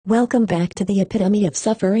Welcome back to the epitome of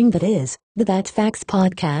suffering that is, the That's Facts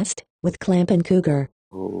podcast, with Klamp and Cougar.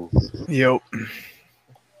 Oh, Yo.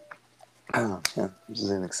 yeah, this is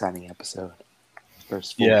an exciting episode.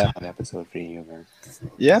 First Yeah. full-time episode for you, man.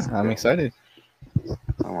 Yeah, I'm excited.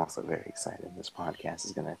 I'm also very excited. This podcast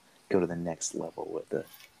is gonna go to the next level with the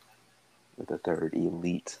third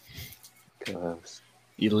elite co-host.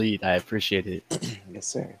 Elite, I appreciate it. Yes,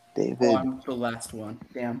 sir, David. Oh, I'm the last one.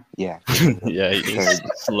 Damn. Yeah, Yeah, he's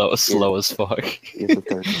slow as fuck. you're the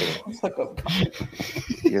third. It's like a-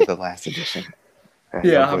 You're the last edition. All right,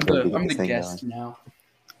 yeah, don't I'm forget to the get I'm this the thing guest going. now.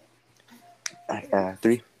 All right,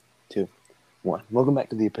 3, 2, 1. Welcome back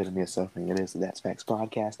to the epitome of suffering. It is the That's Facts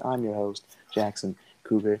podcast. I'm your host, Jackson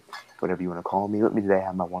Cougar, whatever you want to call me. With me today, I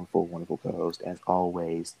have my wonderful co-host, as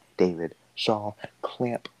always, David Shaw,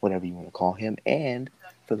 Klamp, whatever you want to call him, and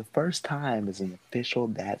for the first time as an official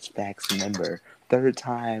That's Facts member, third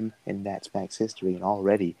time in That's Facts history, and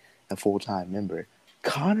already a full-time member,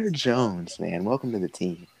 Connor Jones. Man, welcome to the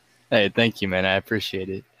team. Hey, thank you, man. I appreciate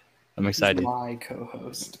it. I'm He's excited. my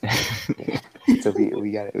co-host. So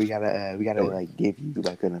we gotta like give you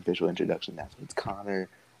like an official introduction. That's it's Connor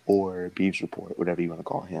or Beeves Report, whatever you want to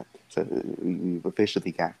call him. So we've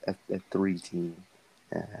officially got a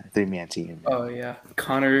three-man team. Oh yeah,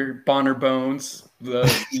 Connor Bonner Bones, the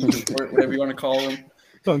whatever you want to call him.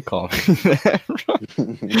 Don't call me that.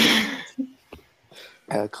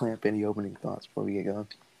 Clamp, any opening thoughts before we get going?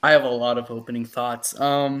 I have a lot of opening thoughts.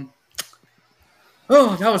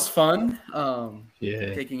 Oh, that was fun.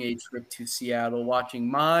 Yeah. Taking a trip to Seattle, watching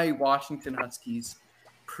my Washington Huskies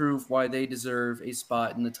prove why they deserve a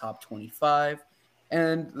spot in the top 25,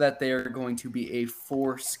 and that they are going to be a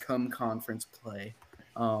force come conference play.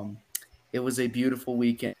 It was a beautiful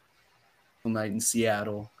weekend night in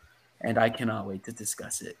Seattle, and I cannot wait to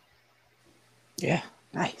discuss it. Yeah,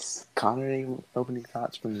 nice. Connor, any opening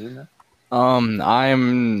thoughts from you, man?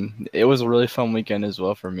 It was a really fun weekend as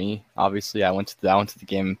well for me. Obviously, I went to the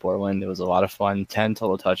game in Portland. It was a lot of fun. 10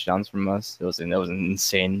 total touchdowns from us. It was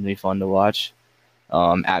insanely fun to watch.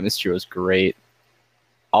 Atmosphere was great.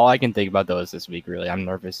 All I can think about though is this week. Really, I'm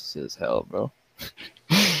nervous as hell, bro.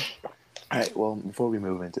 All right, well, before we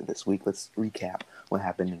move into this week, let's recap what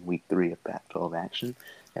happened in Week 3 of Pac-12 action.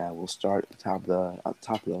 We'll start at the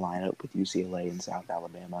top of the lineup with UCLA and South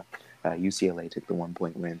Alabama. UCLA took the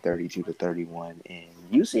 1-point win, 32-31, and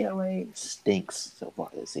UCLA stinks so far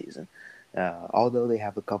this season. Although they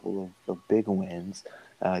have a couple of big wins,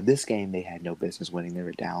 this game they had no business winning. They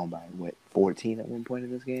were down by 14 at one point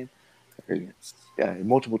in this game.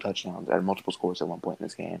 Multiple touchdowns, multiple scores at one point in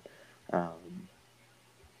this game.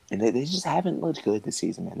 And they just haven't looked good this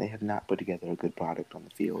season, man. They have not put together a good product on the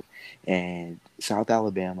field. And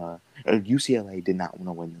UCLA did not want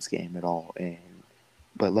to win this game at all.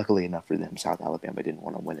 But luckily enough for them, South Alabama didn't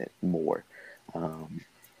want to win it more. An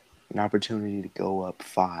opportunity to go up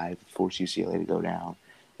 5, force UCLA to go down,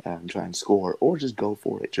 try and score, or just go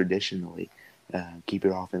for it traditionally, keep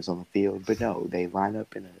your offense on the field. But no, they line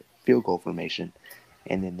up in a field goal formation,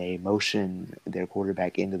 and then they motion their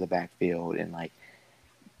quarterback into the backfield, and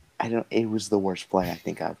it was the worst play I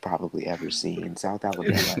think I've probably ever seen. South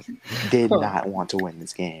Alabama did not want to win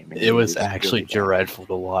this game. It was actually really dreadful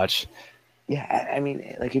to watch. Yeah, I mean,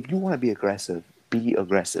 if you want to be aggressive, be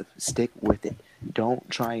aggressive. Stick with it. Don't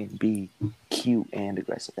try and be cute and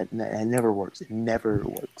aggressive. That never works. It never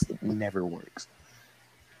works. It never works.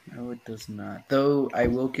 No, it does not. Though I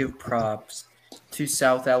will give props to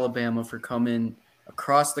South Alabama for coming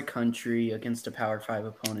across the country against a Power 5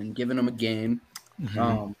 opponent, giving them a game.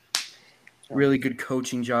 Mm-hmm. Really good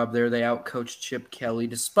coaching job there. They outcoached Chip Kelly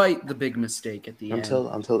despite the big mistake at the end. Until the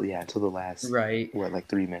last 3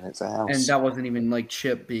 minutes. And that wasn't even like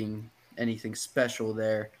Chip being anything special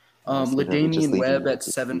there. Literally LaDamian Webb at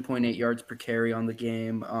 7.8 yards per carry on the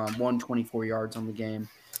game, 124 yards on the game.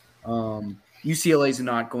 UCLA is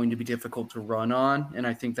not going to be difficult to run on, and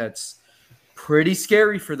I think that's pretty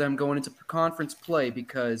scary for them going into conference play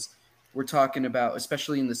because we're talking about,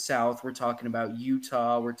 especially in the South, we're talking about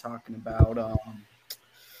Utah. We're talking about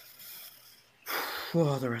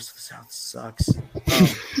the rest of the South sucks.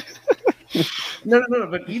 No.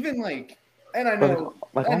 But even and I know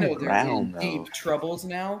they're in deep troubles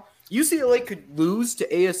now. UCLA could lose to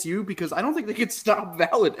ASU because I don't think they could stop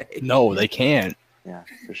Validate. No, they can't. Yeah,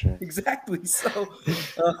 for sure. Exactly. So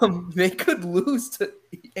they could lose to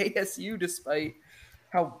ASU despite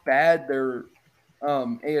how bad their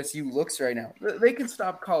ASU looks right now. They can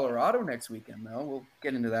stop Colorado next weekend, though. We'll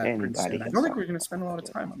get into that pretty soon. I don't think we're going to spend a lot of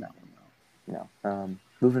time on that one, though. No.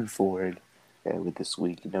 Moving forward with this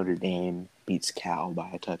week, Notre Dame beats Cal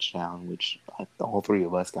by a touchdown, which all three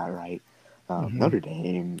of us got right. Notre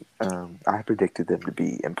Dame, I predicted them to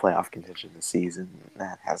be in playoff contention this season.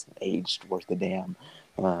 That hasn't aged worth a damn.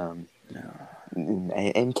 No.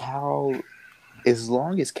 And Cal, as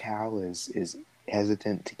long as Cal is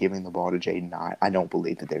hesitant to giving the ball to Jaden Knott, I don't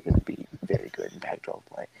believe that they're going to be very good in Pac-12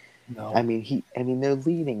 play. No. I mean, their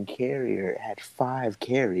leading carrier had 5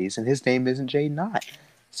 carries, and his name isn't Jaden Knott.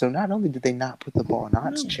 So not only did they not put the ball in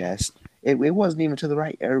Knott's chest, it wasn't even to the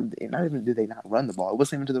right. Or not even did they not run the ball. It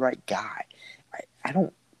wasn't even to the right guy.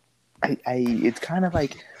 It's kind of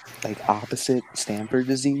like opposite Stanford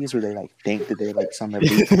disease, where they like think that they're like some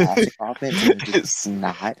elite passing offense, and they're just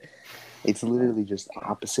not. It's literally just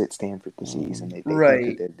opposite Stanford disease, and they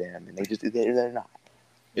think that they're them, and they're not.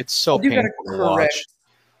 It's so You gotta painful to watch.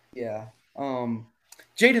 Yeah.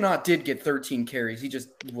 Jaden Ott did get 13 carries. He just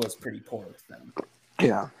was pretty poor with them.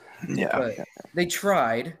 Yeah. But they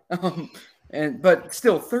tried. But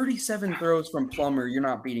still, 37 throws from Plummer. You're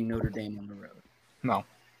not beating Notre Dame on the road. No.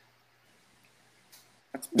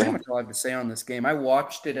 That's pretty much all I have to say on this game. I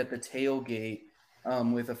watched it at the tailgate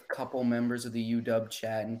with a couple members of the UW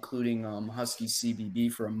chat, including Husky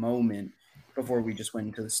CBB for a moment before we just went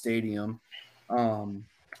into the stadium.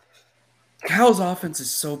 Cal's offense is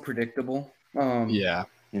so predictable. Yeah.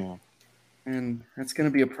 And that's going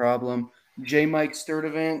to be a problem. J. Mike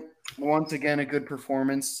Sturdivant, once again, a good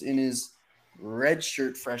performance in his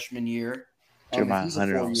redshirt freshman year. Jeremiah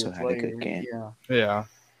Hunter also had a good game. Yeah.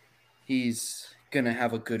 He's going to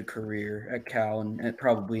have a good career at Cal and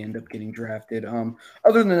probably end up getting drafted.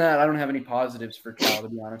 Other than that, I don't have any positives for Cal, to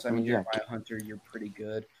be honest. I mean, Jeremiah Hunter, you're pretty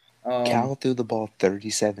good. Cal threw the ball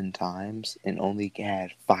 37 times and only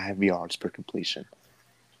had 5 yards per completion.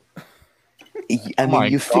 I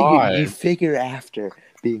mean, you figure after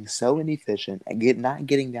being so inefficient and not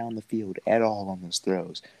getting down the field at all on those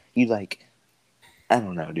throws, I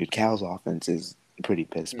don't know, dude. Cal's offense is pretty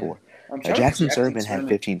piss poor. Jackson Serban had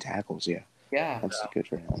 15 tackles. Yeah, that's good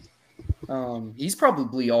for him. He's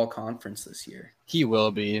probably all conference this year. He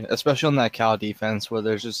will be, especially on that Cal defense, where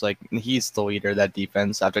there's just he's the leader of that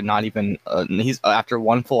defense. After not even after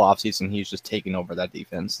one full offseason, he's just taking over that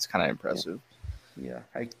defense. It's kind of impressive. Yeah,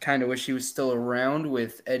 I kind of wish he was still around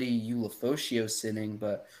with Eddie Ulafosio sitting,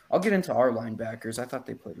 but I'll get into our linebackers. I thought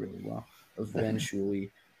they played really well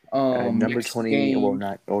eventually. Number 20,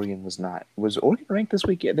 Oregon was not. Was Oregon ranked this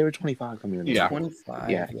week? Yeah, they were 25 coming in. Yeah. 25.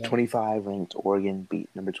 Yeah, 25 ranked Oregon beat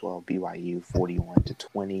number 12 BYU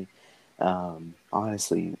 41-20.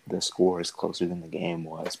 Honestly, the score is closer than the game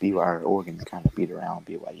was. Oregon kind of beat around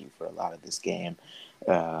BYU for a lot of this game.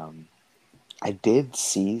 I did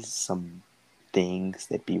see some things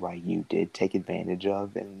that BYU did take advantage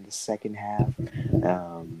of in the second half.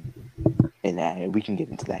 And we can get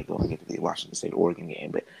into that going into the Washington State-Oregon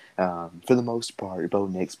game. But for the most part, Bo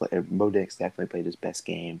Nix definitely played his best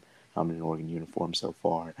game in an Oregon uniform so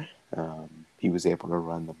far. He was able to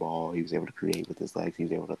run the ball. He was able to create with his legs. He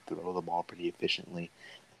was able to throw the ball pretty efficiently.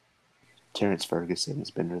 Terrence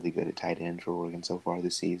Ferguson's been really good at tight end for Oregon so far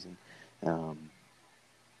this season.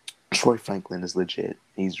 Troy Franklin is legit.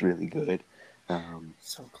 He's really good.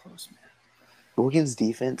 So close, man. Oregon's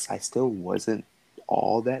defense, I still wasn't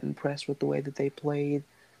all that impressed with the way that they played.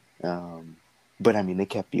 But, I mean, they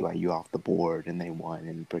kept BYU off the board, and they won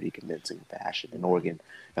in pretty convincing fashion. And Oregon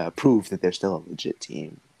proved that they're still a legit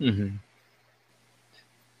team. Mm-hmm.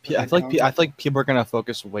 I feel like people are gonna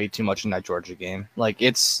focus way too much on that Georgia game.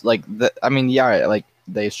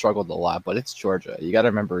 They struggled a lot, but it's Georgia. You got to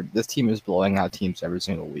remember, this team is blowing out teams every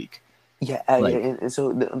single week. Yeah, and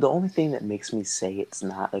so the only thing that makes me say it's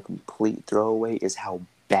not a complete throwaway is how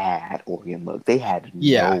bad Oregon looked. They had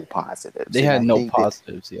no positives. They had no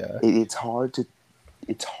positives. It's hard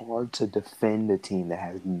to defend a team that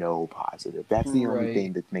has no positive. That's the only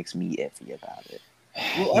thing that makes me iffy about it.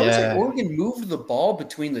 Well, I would say Oregon moved the ball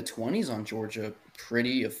between the 20s on Georgia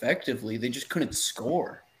pretty effectively. They just couldn't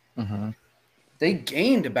score. Mm-hmm. They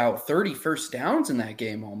gained about 30 first downs in that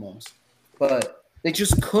game almost, but they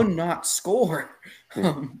just could not score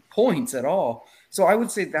points at all. So I would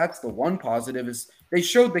say that's the one positive is they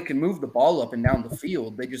showed they can move the ball up and down the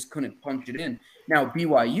field. They just couldn't punch it in. Now,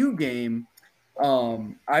 BYU game,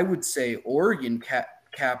 I would say Oregon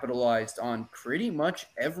capitalized on pretty much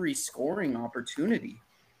every scoring opportunity.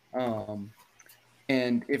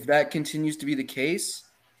 And if that continues to be the case,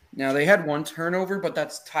 now they had one turnover, but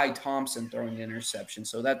that's Ty Thompson throwing an interception,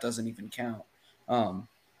 so that doesn't even count,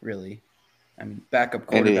 really. I mean, backup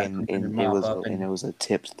quarterback. And it was a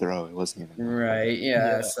tipped throw. It wasn't even right.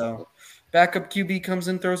 Yeah. So backup QB comes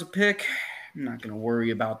in, throws a pick. I'm not going to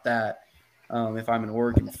worry about that if I'm an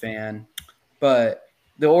Oregon fan. But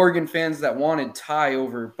the Oregon fans that wanted Ty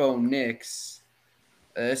over Bo Nix,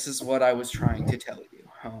 This is what I was trying to tell you.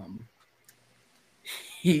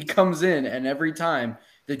 He comes in, and every time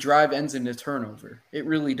the drive ends in a turnover. It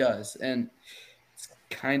really does, and it's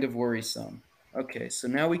kind of worrisome. Okay, so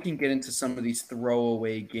now we can get into some of these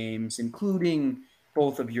throwaway games, including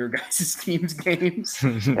both of your guys' teams' games.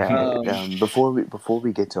 Before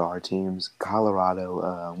we get to our teams,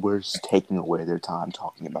 Colorado, we're just taking away their time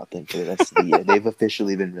talking about them for the rest of the year. They've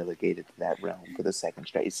officially been relegated to that realm for the second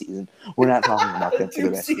straight season. We're not talking about them for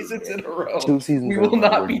the rest of the year. 2 seasons in a row. 2 seasons we in a will row.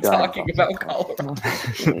 not We're be done talking about Colorado.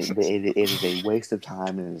 It is a waste of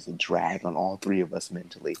time and it is a drag on all three of us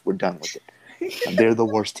mentally. We're done with it. They're the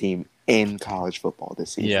worst team in college football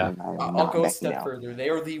this season. Yeah. And I'll go a step further. They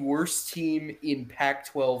are the worst team in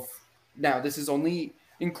Pac-12. Now, this is only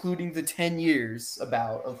including the 10 years of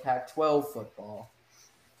Pac-12 football.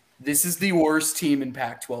 This is the worst team in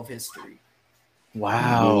Pac-12 history.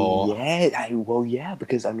 Wow. Yeah,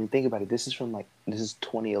 because I mean, think about it. This is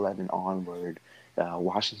 2011 onward.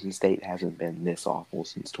 Washington State hasn't been this awful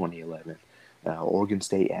since 2011. Oregon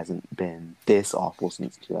State hasn't been this awful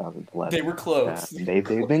since 2011. They were close. They've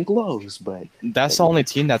been close, but that's the only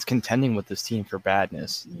team that's contending with this team for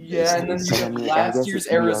badness. Yeah, and then last year's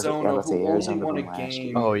Arizona, who only won a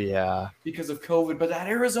game. Oh yeah, because of COVID. But that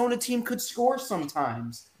Arizona team could score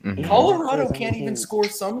sometimes. Mhm. Colorado can't even score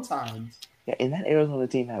sometimes. Yeah, and that Arizona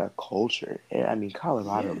team had a culture. I mean,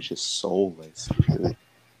 Colorado was just soulless.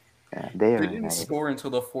 Yeah, they didn't score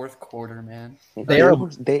until the fourth quarter, man. They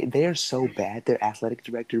are so bad. Their athletic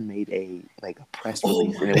director made a press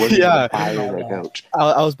release, and it wasn't even fire their coach.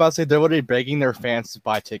 I was about to say they're literally begging their fans to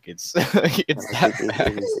buy tickets.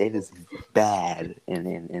 It is bad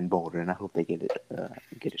in Boulder, and I hope they get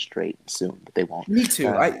it straight soon, but they won't. Me too.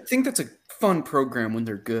 I think that's a fun program when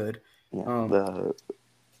they're good. Yeah, the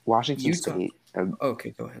Washington State.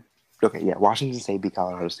 Okay, go ahead. Okay, yeah, Washington State beat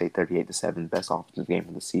Colorado State 38-7, best offensive game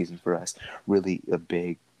of the season for us. Really a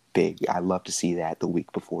big. I love to see that the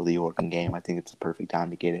week before the Oregon game. I think it's a perfect time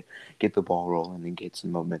to get the ball rolling and get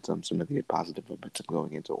some momentum, some of the positive momentum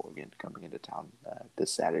going into Oregon, coming into town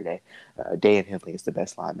this Saturday. Dan Henley is the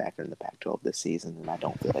best linebacker in the Pac-12 this season, and I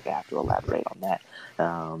don't feel like I have to elaborate on that.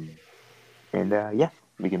 Yeah,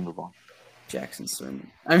 we can move on. Jackson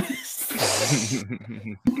Sermon.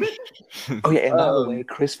 Oh yeah, and by the way,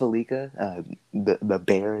 Chris Felica, the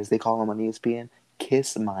Bear as they call him on ESPN,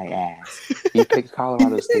 kiss my ass. He picked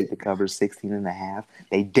Colorado State to cover 16.5.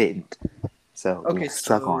 They didn't. So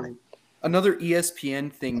stuck on it. Another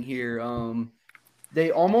ESPN thing here.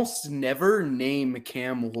 They almost never name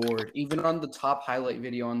Cam Ward, even on the top highlight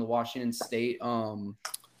video on the Washington State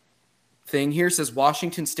thing here says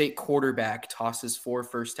Washington State quarterback tosses 4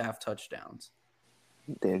 first-half touchdowns.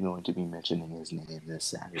 They're going to be mentioning his name this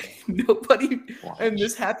Saturday. Nobody, and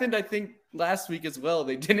this happened, I think, last week as well.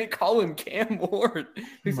 They didn't call him Cam Ward.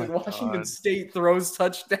 They said Washington State throws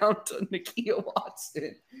touchdown to Nakia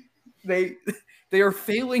Watson. They are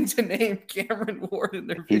failing to name Cameron Ward in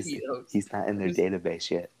their videos. He's not in their database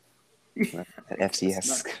yet.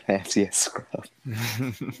 FCS scrub.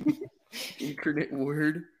 Incarnate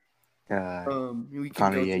Word.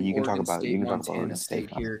 Connor, you can talk about Oregon State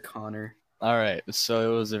here, Connor. All right,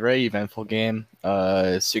 so it was a very eventful game.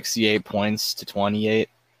 68 points to 28.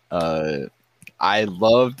 The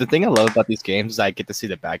thing I love about these games is I get to see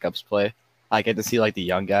the backups play. I get to see the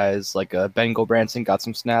young guys, Ben Gulbranson got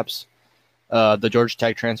some snaps. The Georgia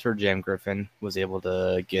Tech transfer, Jam Griffin, was able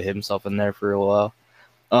to get himself in there for a while.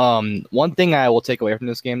 One thing I will take away from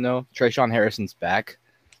this game, though, Trayshawn Harrison's back.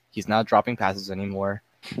 He's not dropping passes anymore.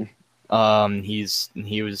 He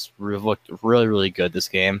looked really, really good this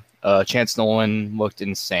game. Chance Nolan looked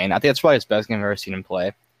insane. I think that's probably his best game I've ever seen him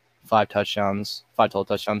play. 5 total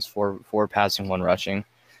touchdowns, 4 passing, 1 rushing.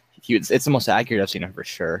 It's the most accurate I've seen him for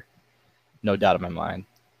sure. No doubt in my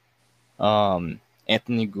mind.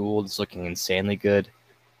 Anthony Gould is looking insanely good.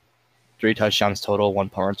 3 touchdowns total, 1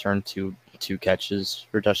 punt return, 2 catches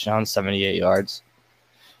for touchdowns, 78 yards.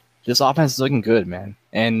 This offense is looking good, man.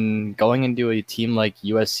 And going into a team like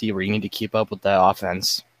USC where you need to keep up with that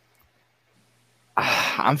offense,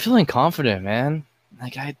 I'm feeling confident, man.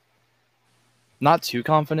 Not too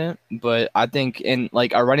confident, but I think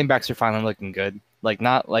our running backs are finally looking good.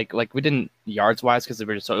 Not we didn't yards wise because it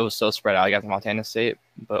was so spread out against Montana State,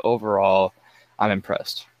 but overall, I'm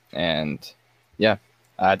impressed. And yeah,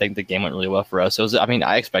 I think the game went really well for us.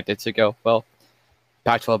 I expected it to go well.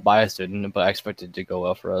 Pac-12 bias didn't, but I expected it to go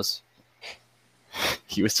well for us.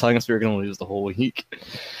 He was telling us we were going to lose the whole week.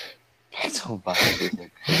 Pac-12 bias.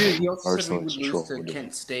 He also said we would lose to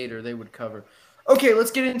Kent State or they would cover. Okay, let's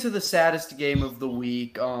get into the saddest game of the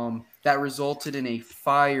week that resulted in a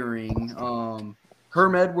firing.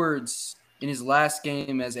 Herm Edwards in his last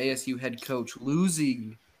game as ASU head coach,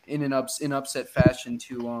 losing in upset fashion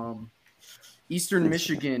to Eastern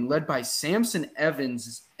Michigan, led by Samson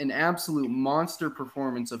Evans, an absolute monster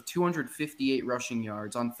performance of 258 rushing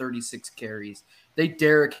yards on 36 carries. They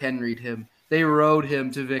Derrick Henry'd him. They rode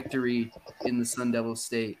him to victory in the Sun Devil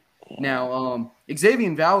State. Now,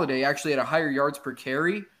 Xavier Valade actually had a higher yards per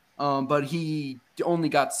carry, but he only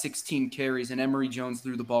got 16 carries, and Emory Jones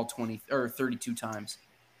threw the ball 32 times.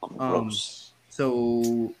 Gross.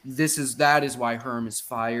 So that is why Herm is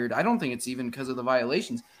fired. I don't think it's even because of the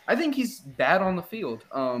violations. I think he's bad on the field.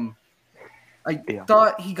 I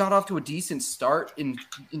thought he got off to a decent start in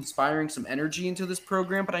inspiring some energy into this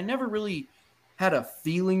program, but I never really had a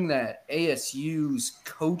feeling that ASU's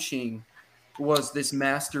coaching was this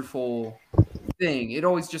masterful thing. It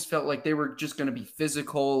always just felt like they were just going to be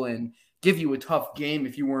physical and give you a tough game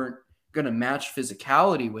if you weren't going to match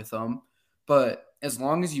physicality with them. But as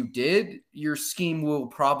long as you did, your scheme will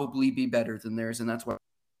probably be better than theirs, and that's why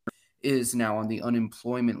is now on the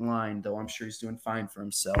unemployment line, though I'm sure he's doing fine for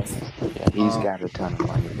himself. Yeah, he's got a ton of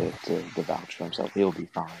money to vouch for himself. He'll be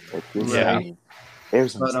fine. But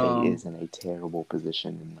Arizona State is in a terrible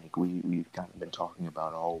position, and like we've kind of been talking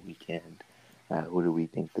about all weekend. Who do we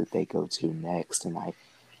think that they go to next? And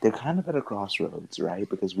they're kind of at a crossroads, right?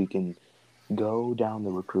 Because we can go down the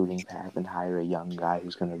recruiting path and hire a young guy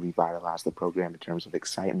who's going to revitalize the program in terms of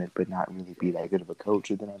excitement, but not really be that good of a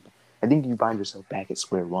coach. Or then I think you find yourself back at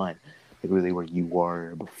square one, like really where you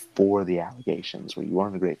were before the allegations, where you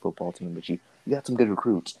weren't a great football team, but you got some good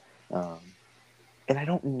recruits. And I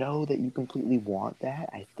don't know that you completely want that.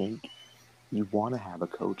 I think you want to have a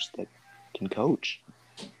coach that can coach.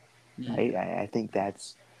 Right? I think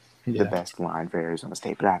that's the best line for Arizona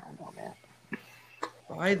State, but I don't know, man.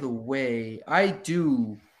 By the way, I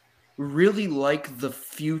do really like the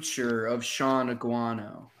future of Sean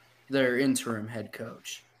Aguano, their interim head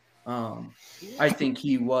coach. I think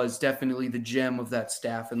he was definitely the gem of that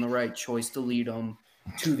staff and the right choice to lead them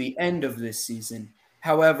to the end of this season.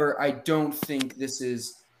 However, I don't think this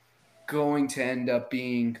is going to end up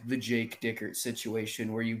being the Jake Dickert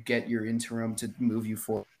situation where you get your interim to move you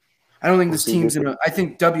forward. I don't think this team's I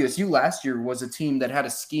think WSU last year was a team that had a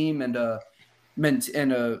scheme and a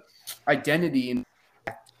identity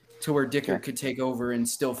to where Dickert could take over and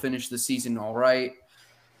still finish the season all right.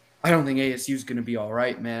 I don't think ASU is going to be all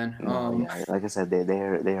right, man. Like I said, they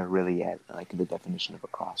are really at like the definition of a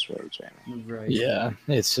crossroads right now. Right. Yeah,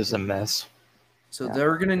 it's just a mess. So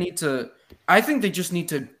they're going to need to. I think they just need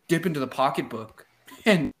to dip into the pocketbook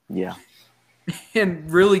and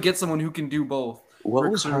really get someone who can do both.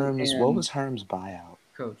 What was Herm's buyout?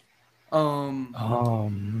 Coach. I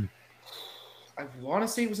want to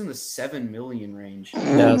say it was in the $7 million range.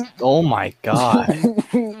 Yes. Oh my god.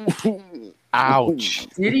 Ouch.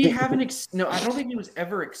 Did he have no? I don't think he was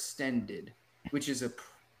ever extended.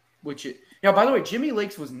 Now, by the way, Jimmy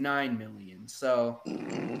Lakes was $9 million. So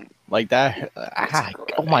like that.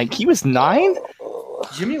 Oh my, he was 9.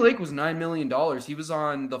 Jimmy Lake was $9 million. He was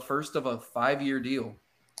on the first of a 5-year deal.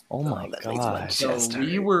 Oh my god! So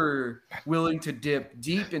we were willing to dip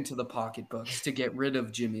deep into the pocketbooks to get rid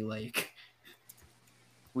of Jimmy Lake.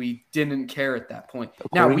 We didn't care at that point.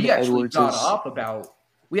 Now we actually got off about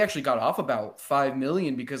 $5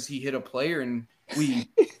 million because he hit a player and we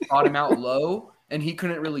bought him out low, and he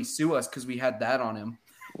couldn't really sue us because we had that on him.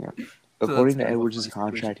 Yeah. According to Edwards'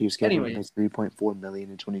 contract, he was scheduled to make $3.4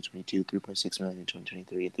 million in 2022, $3.6 million in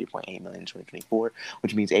 2023, and $3.8 million in 2024,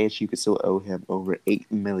 which means ASU could still owe him over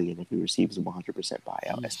 $8 million if he receives a 100%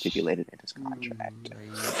 buyout as stipulated in his contract.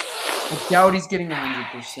 I doubt he's getting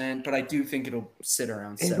 100%, but I do think it'll sit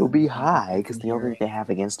around 7. It'll be high because the only thing they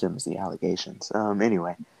have against him is the allegations.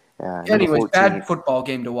 Anyways, bad football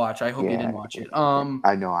game to watch. I hope you didn't watch it.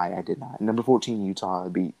 I know I did not. Number 14, Utah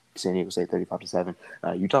beat San Diego State 35-7.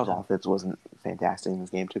 Utah's offense wasn't fantastic in this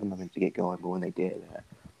game. Took them a minute to get going, but when they did,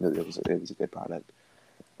 it was a good product.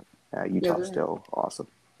 Utah's still awesome.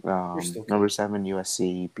 Number 7,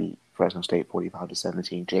 USC beat Fresno State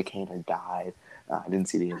 45-17. Jake Haener died. I didn't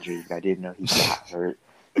see the injury, but I did know he got hurt.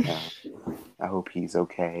 I hope he's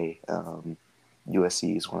okay.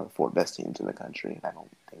 USC is one of the 4 best teams in the country, and I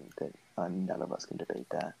don't think that none of us can debate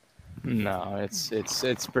that. No,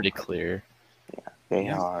 it's pretty clear. Yeah, they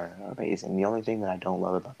are amazing. The only thing that I don't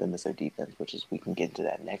love about them is their defense, which is we can get into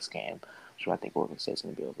that next game, which I think Oregon State's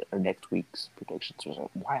going to be able to, or next week's predictions, which is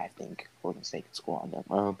why I think Oregon State can score on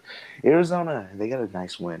them. Arizona, they got a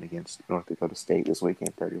nice win against North Dakota State this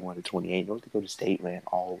weekend, 31-28. North Dakota State ran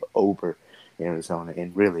all over Arizona,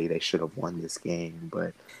 and really they should have won this game,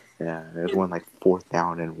 but there's one like 4th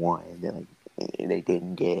down and 1 that they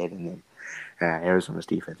didn't get, and then Arizona's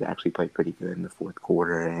defense actually played pretty good in the fourth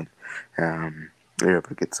quarter, and they were able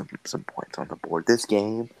to get some points on the board. This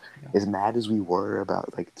game, as mad as we were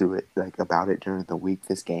about about it during the week,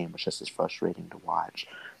 this game was just as frustrating to watch.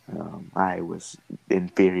 I was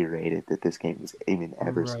infuriated that this game was even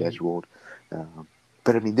ever scheduled.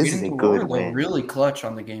 But I mean, this is a good win. Really clutch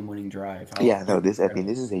on the game-winning drive. This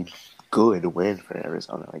is a good win for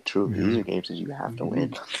Arizona. Like, truly, these are games that you have to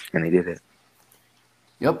win, and they did it.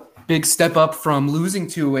 Yep, big step up from losing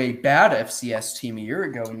to a bad FCS team a year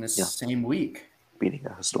ago in this same week. Beating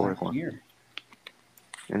a historic one. Year.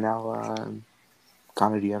 And now,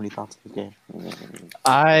 Connor, do you have any thoughts on the game?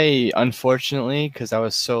 I, unfortunately, because I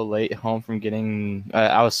was so late home from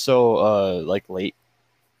I was so late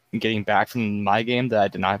getting back from my game that I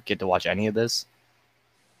did not get to watch any of this.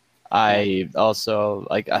 I also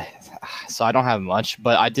so I don't have much,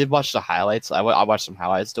 but I did watch the highlights. I watched some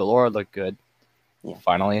highlights. Delora looked good. Yeah.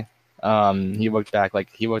 Finally, he looked like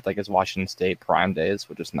his Washington State prime days,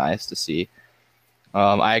 which is nice to see.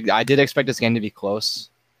 I did expect this game to be close,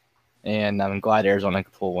 and I'm glad Arizona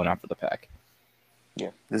could pull one after the Pack.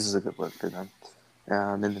 Yeah, this is a good look for them.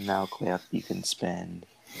 And then now, Klamp, you can spend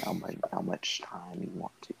how much time you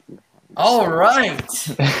want to. All right.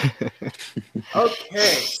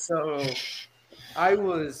 Okay, so I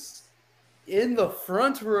was in the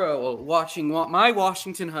front row watching my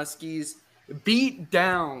Washington Huskies beat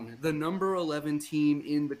down the number 11 team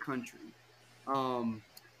in the country.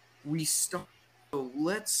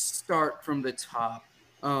 Let's start from the top.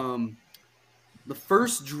 The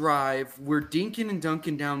first drive, we're dinking and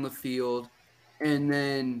dunking down the field, and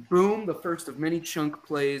then boom, the first of many chunk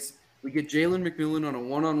plays. We get Jalen McMillan on a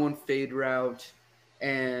one-on-one fade route,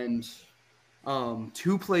 and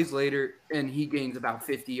 2 plays later, and he gains about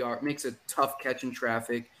 50 yards, makes a tough catch in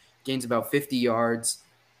traffic, gains about 50 yards.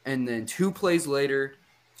 And then 2 plays later,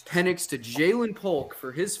 Penix to Jalen Polk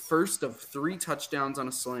for his first of 3 touchdowns on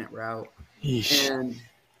a slant route. Yeesh. And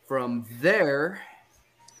from there,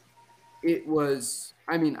 it was,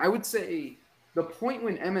 I would say the point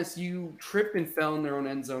when MSU tripped and fell in their own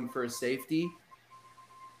end zone for a safety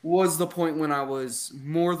was the point when I was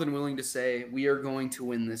more than willing to say we are going to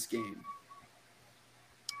win this game.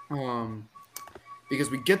 Because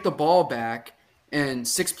we get the ball back, and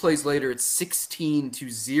 6 plays later, it's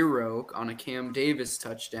 16-0 on a Cam Davis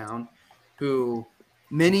touchdown, who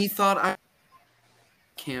many thought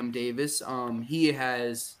Cam Davis. He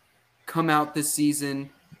has come out this season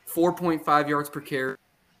 4.5 yards per carry,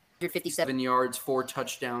 57 yards, 4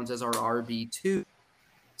 touchdowns as our RB2.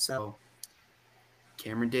 So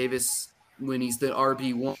Cameron Davis, when he's the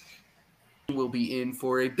RB1, will be in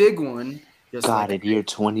for a big one. At year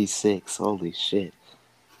 26, holy shit.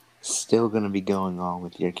 Still gonna be going on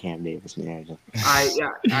with your Cam Davis narrative.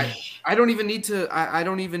 I don't even need to. I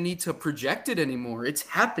don't even need to project it anymore. It's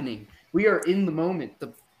happening. We are in the moment.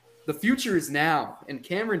 The future is now. And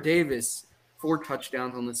Cameron Davis, 4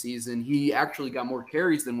 touchdowns on the season. He actually got more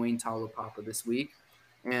carries than Wayne Talapapa this week,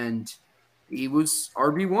 and he was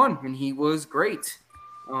RB1, and he was great.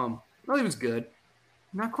 Well, he was good.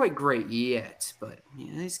 Not quite great yet, but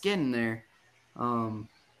he's getting there.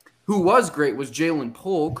 Who was great was Jalen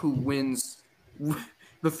Polk, who wins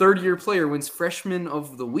 – the third-year player wins Freshman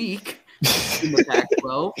of the Week in the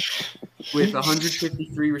Pac-12 with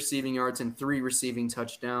 153 receiving yards and 3 receiving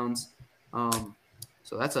touchdowns.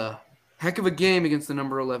 So that's a heck of a game against the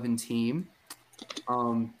number 11 team.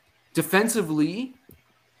 Defensively,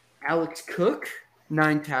 Alex Cook,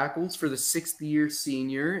 9 tackles for the 6th-year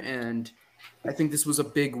senior, and I think this was a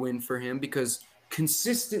big win for him because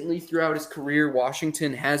consistently throughout his career,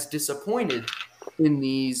 Washington has disappointed in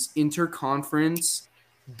these interconference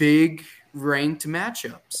big ranked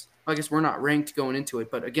matchups. I guess we're not ranked going into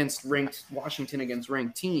it, but against Washington against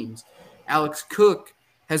ranked teams, Alex Cook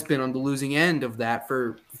has been on the losing end of that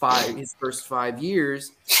for his first 5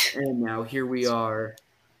 years, and now here we are.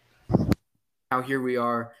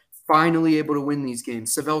 Finally able to win these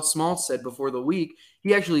games. Savell Small said before the week,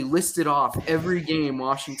 he actually listed off every game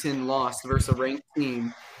Washington lost versus a ranked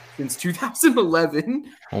team since 2011.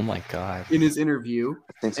 Oh, my God. In his interview.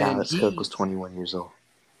 Since Alex Cook was 21 years old.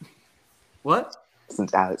 What?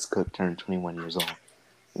 Since Alex Cook turned 21 years old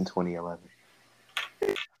in 2011.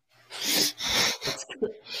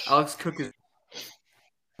 Alex Cook is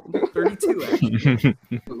 32,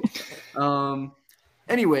 actually.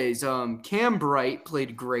 Anyways, Cam Bright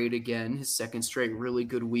played great again, his second straight really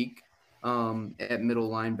good week at middle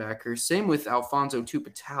linebacker. Same with Alfonso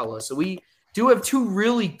Tupatala. So we do have 2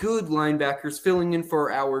 really good linebackers filling in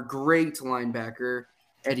for our great linebacker,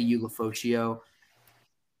 Eddie Ulofoshio.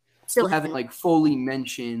 Still haven't fully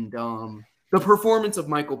mentioned the performance of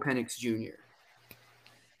Michael Penix Jr.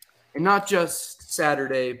 and not just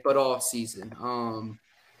Saturday, but all season.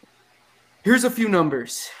 Here's a few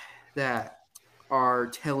numbers that are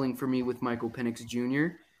telling for me with Michael Penix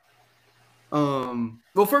Jr.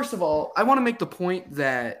 Well, first of all, I want to make the point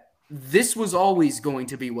that this was always going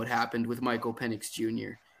to be what happened with Michael Penix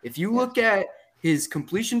Jr. If you look at his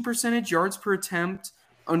completion percentage, yards per attempt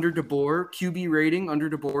under DeBoer, QB rating under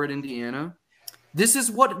DeBoer at Indiana, this is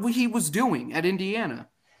what he was doing at Indiana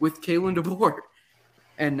with Kalen DeBoer.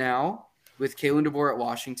 And now with Kalen DeBoer at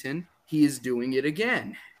Washington, he is doing it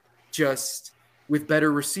again, just with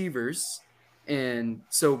better receivers and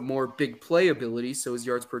so more big play ability. So his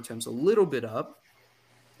yards per attempt's a little bit up,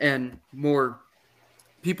 and more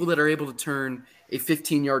people that are able to turn a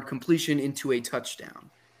 15-yard completion into a touchdown.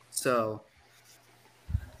 So,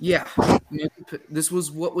 yeah, this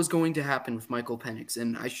was what was going to happen with Michael Penix,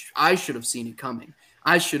 and I should have seen it coming.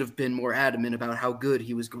 I should have been more adamant about how good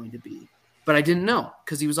he was going to be, but I didn't know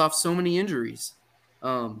because he was off so many injuries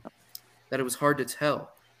that it was hard to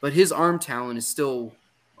tell. But his arm talent is still,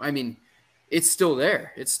 I mean, it's still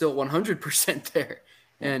there. It's still 100% there.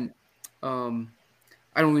 And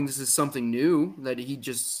I don't think this is something new that he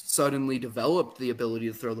just suddenly developed the ability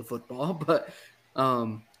to throw the football. But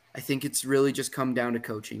I think it's really just come down to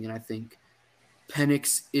coaching. And I think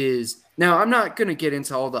Penix is – now, I'm not going to get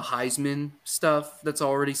into all the Heisman stuff that's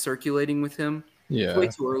already circulating with him. Yeah. It's way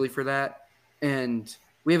too early for that. And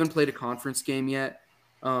we haven't played a conference game yet.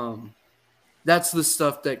 That's the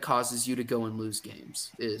stuff that causes you to go and lose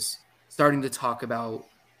games, is starting to talk about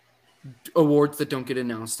awards that don't get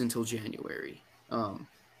announced until January.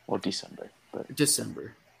 Or December. But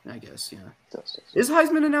December, I guess, yeah. Is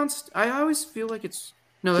Heisman announced? I always feel like it's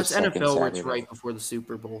 – no, that's NFL where it's right before the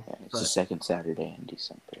Super Bowl. Yeah, it's the second Saturday in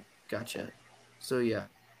December. Gotcha. So, yeah.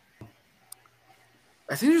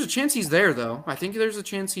 I think there's a chance he's there, though. I think there's a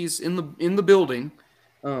chance he's in the building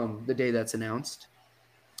the day that's announced.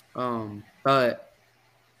 But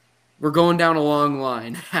we're going down a long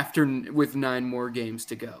line with 9 more games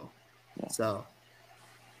to go. Yeah. So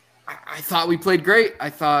I thought we played great. I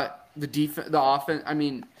thought the offense, I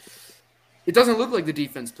mean, it doesn't look like the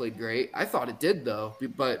defense played great. I thought it did, though.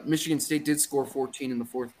 But Michigan State did score 14 in the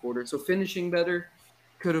fourth quarter. So finishing better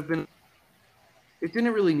could have been – it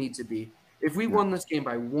didn't really need to be. If we won this game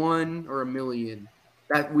by 1 or a million,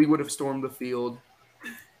 that we would have stormed the field.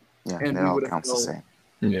 Yeah, and it all counts the same.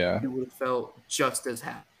 Yeah. It would have felt just as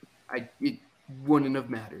happy. It wouldn't have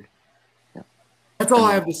mattered. Yeah. That's all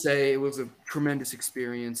I have to say. It was a tremendous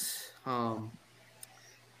experience.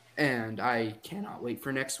 And I cannot wait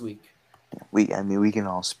for next week. We can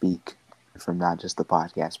all speak from not just the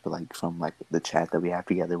podcast, but from the chat that we have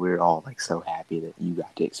together. We're all so happy that you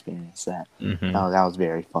got to experience that. Mm-hmm. That was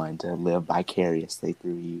very fun to live vicariously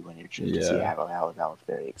through you and your trip to Seattle. That was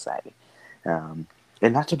very exciting. And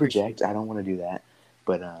not to project, I don't want to do that.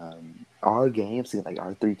 But our games,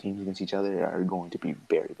 our 3 teams against each other, are going to be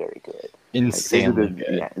very, very good. Insanely good.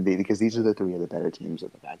 Yeah, because these are the 3 of the better teams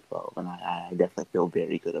of the Pac-12, and I definitely feel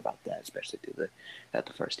very good about that, especially at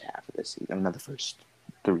the first half of the season. Not the first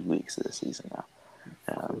 3 weeks of the season now.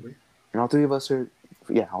 And all 3 of us are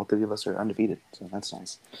undefeated, so that's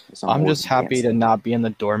nice. I'm just happy to not be in the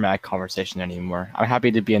doormat conversation anymore. I'm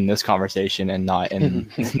happy to be in this conversation and not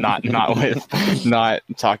not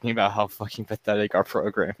talking about how fucking pathetic our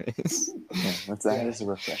program is. Yeah, that is a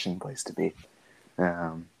refreshing place to be.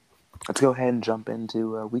 Let's go ahead and jump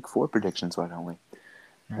into week 4 predictions, why don't we?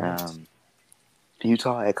 Right.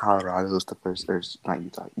 Utah at Colorado is the first, or not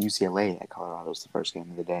Utah, UCLA at Colorado is the first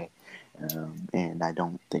game of the day. And I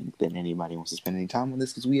don't think that anybody wants to spend any time on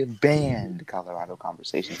this because we have banned Colorado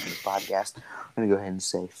conversations from this podcast. I'm going to go ahead and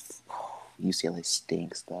say UCLA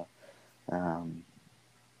stinks, though. I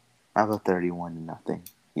have a 31-0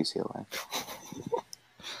 UCLA.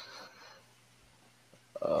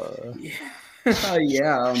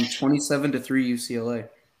 Yeah, 27-3 UCLA.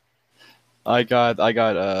 I got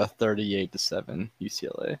 38-7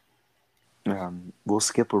 UCLA. We'll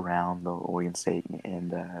skip around the Oregon State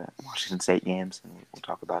and Washington State games, and we'll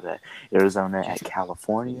talk about Arizona at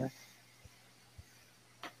California.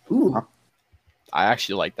 Ooh. Huh? I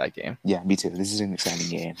actually like that game. Yeah, me too. This is an exciting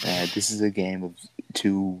game. This is a game of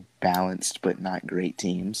 2 balanced but not great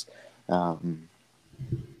teams.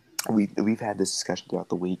 We've had this discussion throughout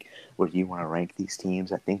the week where you want to rank these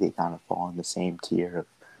teams. I think they kind of fall in the same tier of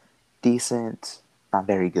decent, not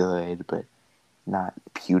very good, but not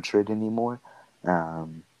putrid anymore. I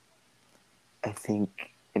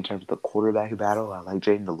think in terms of the quarterback battle, I like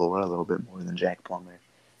Jaden DeLora a little bit more than Jack Plummer.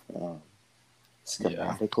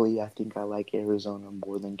 Schematically, I think I like Arizona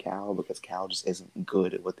more than Cal because Cal just isn't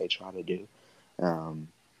good at what they try to do.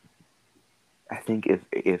 I think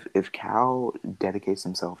if Cal dedicates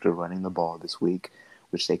himself to running the ball this week,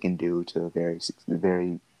 which they can do to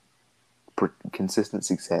very consistent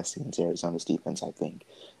success against Arizona's defense, I think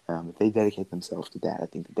if they dedicate themselves to that, I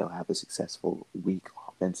think that they'll have a successful week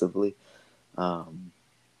offensively.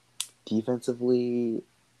 Defensively,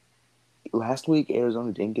 last week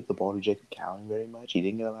Arizona didn't get the ball to Jacob Cowing very much. He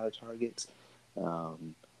didn't get a lot of targets.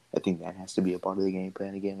 I think that has to be a part of the game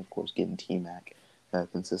plan again. Of course, getting T-Mac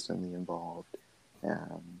consistently involved.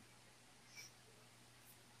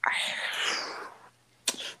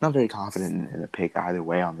 Not very confident in a pick either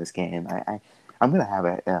way on this game. I'm going to have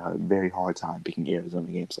a very hard time picking Arizona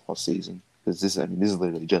games all season because this is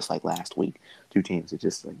literally just like last week. Two teams that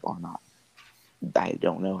just like are not. I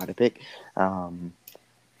don't know how to pick,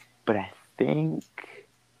 but I think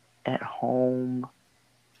at home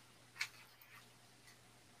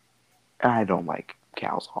I don't like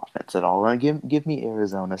Cal's offense at all. Give me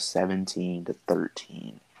Arizona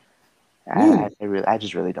 17-13. I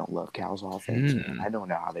just really don't love Cal's offense. I don't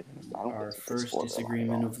know how they're going to. Our first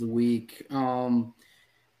disagreement of the week. I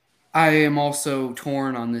am also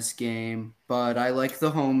torn on this game, but I like the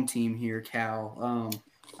home team here, Cal.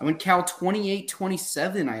 I went Cal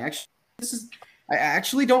 28-27. I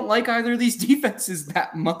actually don't like either of these defenses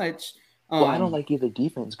that much. Well, I don't like either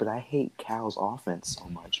defense, but I hate Cal's offense so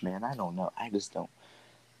much, man. I don't know. I just don't.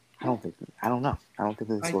 I don't think. I don't know. I don't think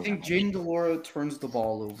this. I think Jaden Delora turns the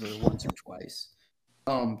ball over once or twice.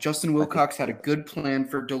 Justin Wilcox had a good plan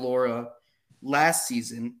for Delora last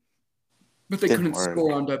season, but they couldn't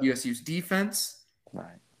score on WSU's defense.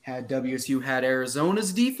 Right. Had WSU had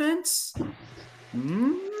Arizona's defense,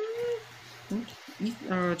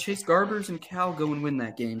 Chase Garbers and Cal go and win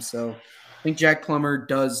that game. So I think Jack Plummer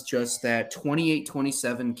does just that.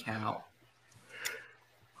 28-27 Cal.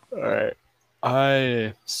 All right.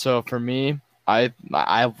 So for me, I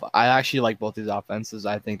actually like both these offenses.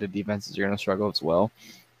 I think the defenses are going to struggle as well.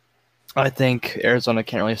 I think Arizona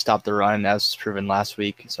can't really stop the run, as proven last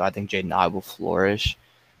week. So I think Jaden I will flourish.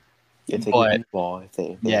 If they get the ball, if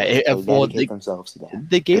they dedicate themselves to that.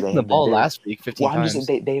 They gave them the ball last week 15 times.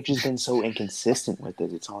 They've just been so inconsistent with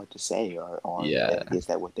it. It's hard to say. Is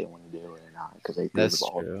that what they want to do or not? Because they threw the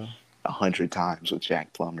ball 100 times with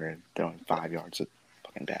Jack Plummer and throwing 5 yards of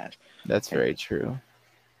fucking pass. That's very true.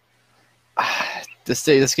 This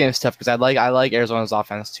game is tough because I like Arizona's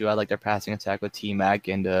offense too. I like their passing attack with T-Mac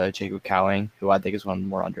and Jacob Cowing, who I think is one of the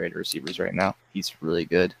more underrated receivers right now. He's really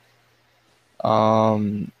good.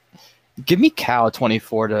 Give me Cal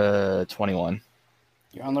 24-21.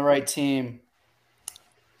 You're on the right team.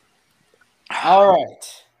 All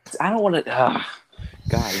right. I don't want to.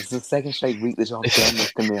 Guys, it's the second straight week that y'all done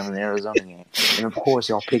this to me on an Arizona game, and of course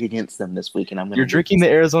y'all pick against them this week. And You're drinking the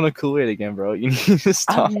Arizona Kool-Aid again, bro. You need to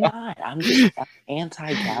stop. I'm not. I'm just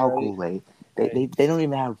anti-Cal Kool-Aid. They don't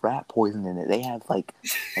even have rat poison in it. They have like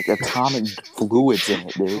atomic fluids in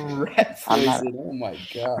it, dude. Rat poison. Oh my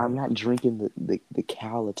god. I'm not drinking the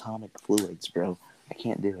Cal atomic fluids, bro. I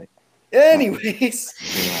can't do it. Anyways,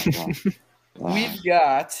 we've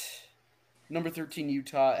got number 13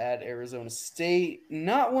 Utah at Arizona State.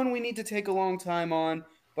 Not one we need to take a long time on,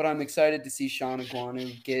 but I'm excited to see Sean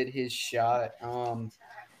Iguanu get his shot to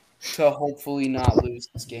hopefully not lose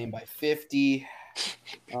this game by 50.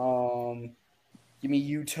 Give me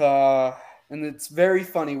Utah. And it's very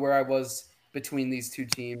funny where I was between these two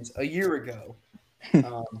teams a year ago.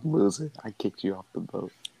 Loser. I kicked you off the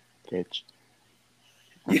boat, bitch.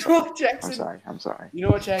 You know what, Jackson? I'm sorry. You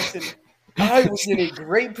know what, Jackson? I was in a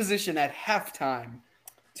great position at halftime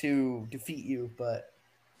to defeat you, but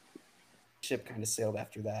ship kind of sailed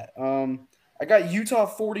after that. I got Utah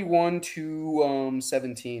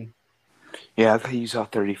 41-17. Yeah, I got Utah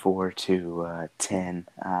 34-10.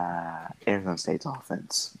 Arizona State's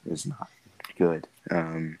offense is not good.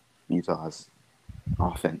 Utah's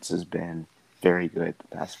offense has been very good the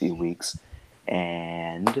past few weeks,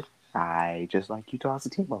 and I just like Utah as a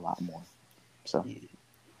team a lot more. So,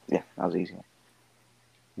 yeah, that was easy.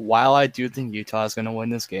 While I do think Utah is going to win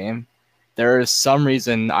this game, there is some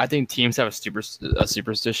reason I think teams have a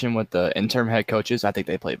superstition with the interim head coaches. I think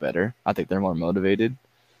they play better. I think they're more motivated.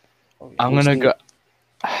 I'm going to go.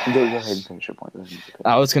 Go ahead and finish your point.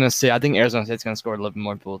 I was going to say, I think Arizona State's going to score a little bit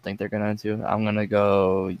more people think they're going to. I'm going to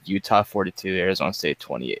go Utah 42, Arizona State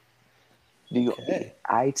 28.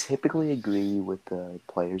 I typically agree with the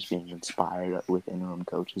players being inspired with interim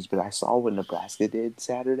coaches, but I saw what Nebraska did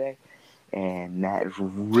Saturday, and that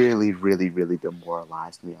really, really, really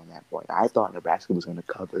demoralized me on that point. I thought Nebraska was going to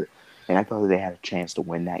cover, and I thought that they had a chance to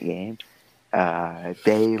win that game.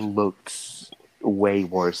 They looked way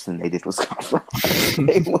worse than they did Wisconsin.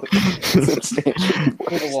 They looked substantially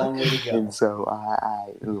We have a worse. long way to go. And so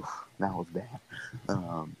that was bad.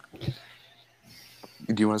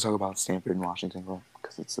 Do you want to talk about Stanford and Washington?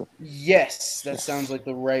 Because it's Yes, that sounds like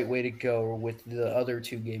the right way to go with the other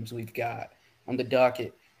two games we've got on the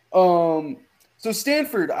docket. So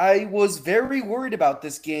Stanford, I was very worried about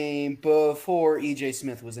this game before EJ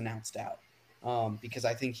Smith was announced out, because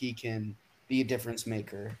I think he can be a difference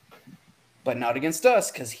maker, but not against us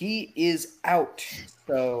because he is out.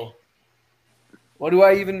 So, what do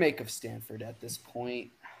I even make of Stanford at this point?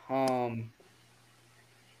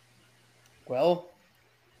 Well,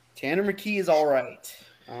 Tanner McKee is all right.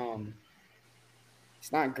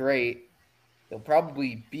 He's not great. He'll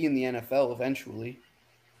probably be in the NFL eventually.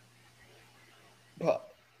 But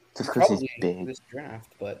just because he's probably big. this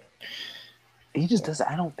draft, but He just doesn't.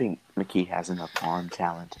 I don't think McKee has enough arm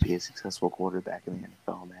talent to be a successful quarterback in the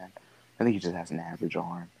NFL, man. I think he just has an average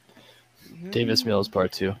arm. Davis Mills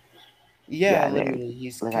part 2. yeah, Yeah, literally,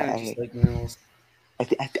 he's like, kind of just like Mills.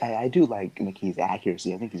 I do like McKee's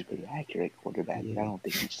accuracy. I think he's a pretty accurate quarterback, but I Yeah. don't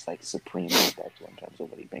think he's just like supreme special in terms of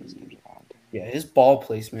what he brings to the ground. Yeah, his ball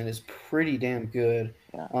placement is pretty damn good.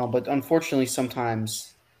 Yeah. But unfortunately,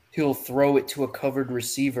 sometimes he'll throw it to a covered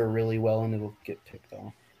receiver really well, and it'll get picked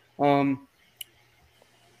off.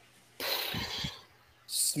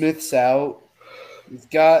 Smith's out. We've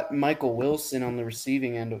got Michael Wilson on the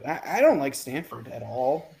receiving end. I don't like Stanford at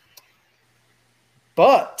all,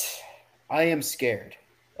 but I am scared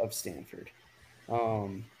of Stanford,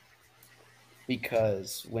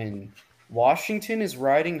 because when Washington is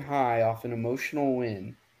riding high off an emotional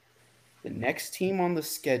win, the next team on the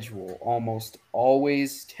schedule almost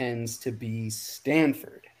always tends to be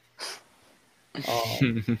Stanford.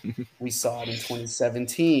 We saw it in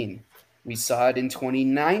 2017. We saw it in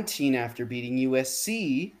 2019 after beating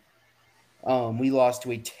USC. We lost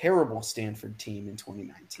to a terrible Stanford team in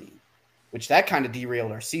 2019, which that kind of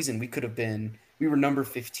derailed our season. We were number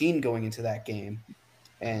 15 going into that game,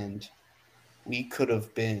 and we could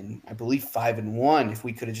have been, I believe, 5-1 if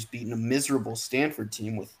we could have just beaten a miserable Stanford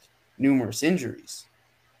team with numerous injuries.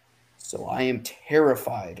 So I am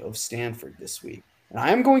terrified of Stanford this week, and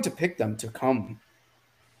I am going to pick them to come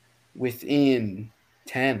within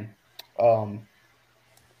 10. I'm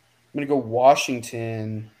going to go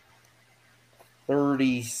Washington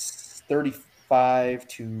 35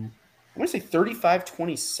 to, I'm going to say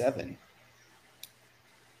 35-27.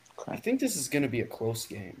 I think this is going to be a close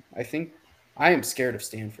game. I am scared of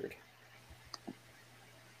Stanford.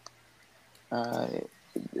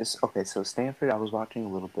 Okay, so Stanford. I was watching a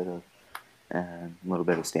little bit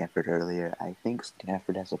of Stanford earlier. I think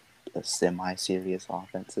Stanford has a semi-serious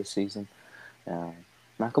offense this season.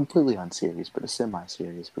 Not completely unserious, but a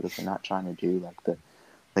semi-serious, because they're not trying to do like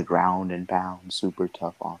the ground and pound super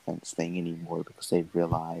tough offense thing anymore, because they've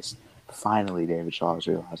realized, finally, David Shaw has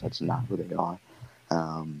realized that's not who they are.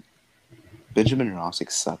 Benjamin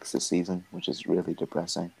Rossick sucks this season, which is really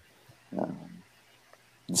depressing.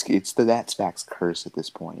 It's the That's Facts curse at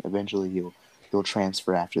this point. Eventually, he'll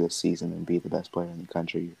transfer after this season and be the best player in the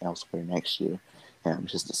country elsewhere next year.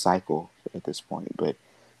 It's just a cycle at this point. But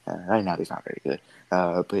right now, he's not very good.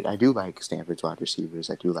 But I do like Stanford's wide receivers.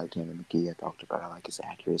 I do like Tanner McKee. I talked about. I like his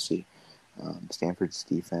accuracy. Stanford's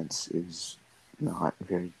defense is not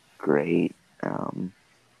very great.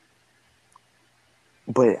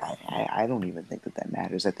 But I don't even think that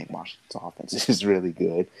matters. I think Washington's offense is really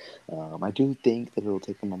good. I do think that it'll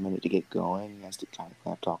take them a minute to get going, as the kind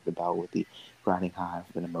of talked about with the riding high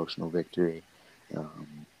of an emotional victory.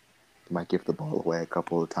 Might give the ball away a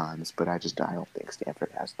couple of times, but I don't think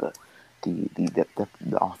Stanford has the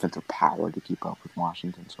offensive power to keep up with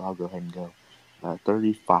Washington. So I'll go ahead and go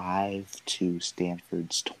 35 to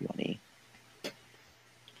Stanford's 20.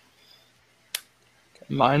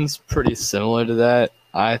 Mine's pretty similar to that.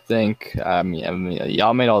 I think,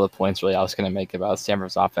 y'all made all the points really I was going to make about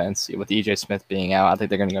Stanford's offense. With EJ Smith being out, I think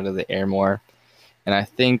they're going to go to the air more. And I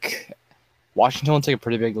think Washington will take a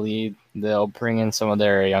pretty big lead. They'll bring in some of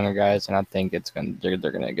their younger guys, and I think they're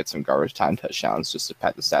going to get some garbage time touchdowns just to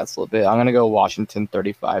pad the stats a little bit. I'm going to go Washington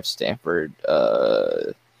 35, Stanford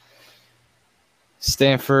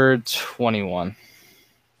 21.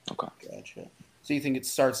 Okay. Gotcha. So you think it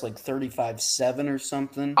starts like 35-7 or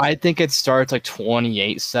something? I think it starts like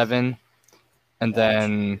 28-7. And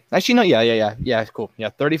then actually no, yeah, cool. Yeah,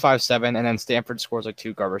 35-7, and then Stanford scores like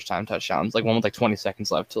 2 garbage time touchdowns, like one with like 20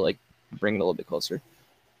 seconds left to like bring it a little bit closer.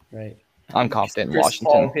 Right. I'm confident in Chris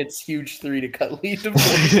Washington. Paul hits huge 3 to cut lead to 4.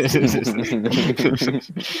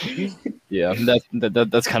 Yeah,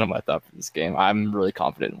 that's kind of my thought for this game. I'm really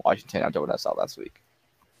confident in Washington after what I saw last week.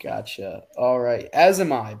 Gotcha. All right. As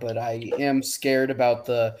am I, but I am scared about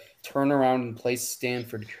the turnaround and place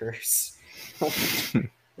Stanford curse.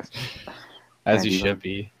 As you do you should want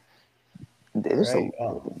be. there's Right.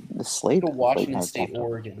 the slate So Washington has State, tacked on.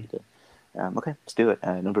 Oregon. Okay, let's do it.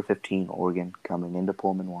 Number 15, Oregon, coming into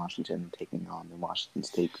Pullman, Washington, taking on the Washington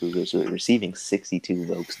State Cougars, who are receiving 62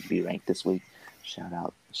 votes to be ranked this week. Shout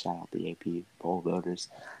out the AP poll voters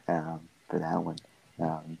for that one.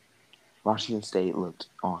 Washington State looked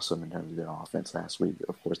awesome in terms of their offense last week.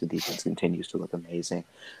 Of course, the defense continues to look amazing.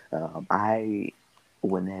 I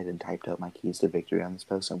went ahead and typed up my keys to victory on this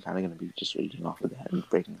post, so I'm kind of going to be just reading off of that and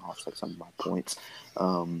breaking off like some of my points.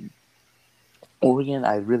 Oregon,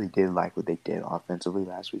 I really did like what they did offensively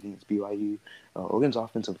last week against BYU. Oregon's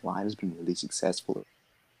offensive line has been really successful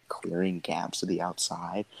clearing gaps to the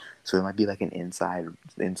outside, so it might be like an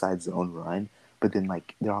inside zone run, but then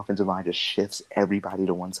like their offensive line just shifts everybody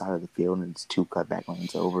to one side of the field, and it's 2 cutback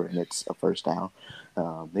lanes over, and it's a first down.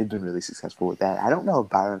 They've been really successful with that. I don't know if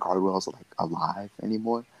Byron Cardwell's like alive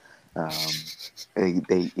anymore.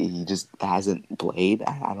 He just hasn't played.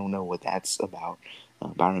 I don't know what that's about.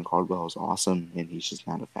 Byron Cardwell is awesome, and he's just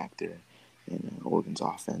not a factor in Oregon's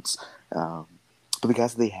offense. But the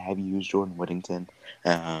guys that they have used, Jordan Whittington,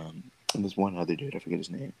 and there's one other dude, I forget his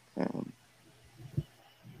name,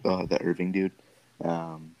 the Irving dude,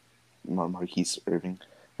 Marquise Irving.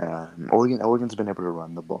 Oregon's been able to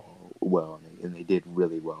run the ball well, and they did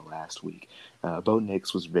really well last week. Bo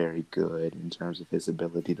Nix was very good in terms of his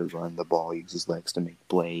ability to run the ball, use his legs to make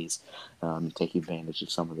plays, take advantage of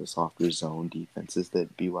some of the softer zone defenses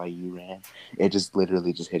that BYU ran. It just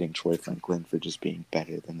literally just hitting Troy Franklin for just being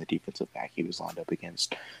better than the defensive back he was lined up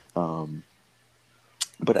against.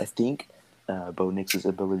 But I think Bo Nix's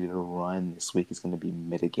ability to run this week is going to be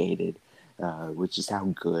mitigated, which is how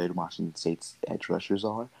good Washington State's edge rushers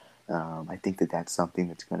are. I think that's something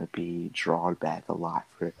that's going to be drawn back a lot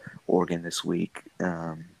for Oregon this week.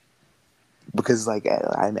 Because, like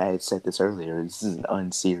I had said this earlier, this is an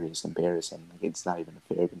unserious comparison. Like, it's not even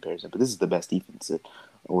a fair comparison, but this is the best defense that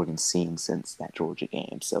Oregon's seen since that Georgia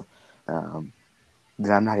game. So, I'm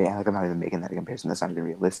not even making that comparison. That's not even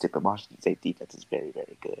realistic. But Washington State defense is very,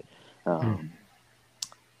 very good.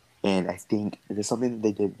 And I think there's something that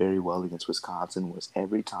they did very well against Wisconsin was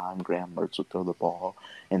every time Graham Mertz would throw the ball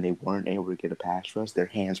and they weren't able to get a pass rush, their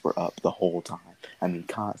hands were up the whole time. I mean,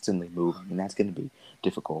 constantly moving, and that's going to be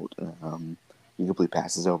difficult. You complete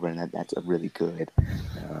passes over, and that's a really good,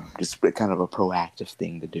 just kind of a proactive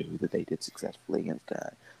thing to do that they did successfully against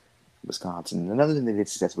Wisconsin. Another thing they did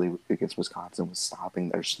successfully against Wisconsin was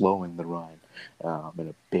slowing the run in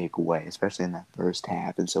a big way, especially in that first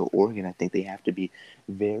half. And so Oregon, I think they have to be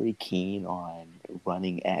very keen on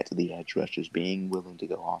running at the edge rushers, being willing to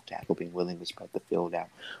go off tackle, being willing to spread the field out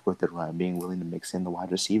with the run, being willing to mix in the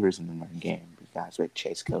wide receivers in the run game. Guys like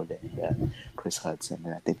Chase Code and Chris Hudson,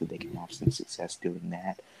 and I think that they can have some success doing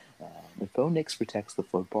that. If Bo Nix protects the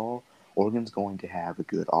football, Oregon's going to have a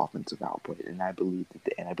good offensive output, and I believe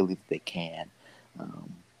that they can.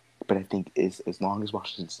 But I think as long as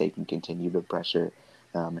Washington State can continue to pressure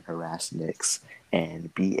and harass Nix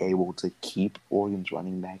and be able to keep Oregon's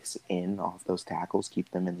running backs in off those tackles,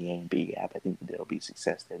 keep them in the A and B gap, I think that there'll be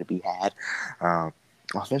success there to be had.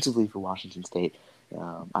 Offensively for Washington State,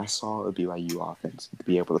 I saw a BYU offense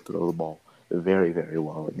be able to throw the ball very, very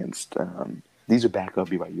well against. These are backup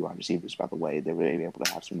BYU wide receivers, by the way. They were able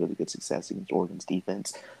to have some really good success against Oregon's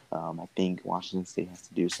defense. I think Washington State has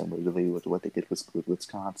to do similarly with what they did with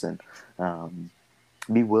Wisconsin.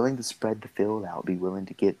 Be willing to spread the field out. Be willing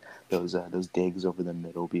to get those digs over the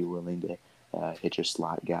middle. Be willing to hit your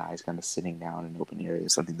slot guys kind of sitting down in open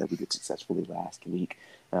areas, something that we did successfully last week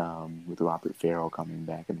with Robert Farrell coming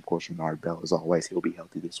back. And, of course, Renard Bell, as always, he'll be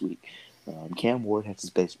healthy this week. Cam Ward had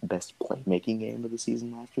his best playmaking game of the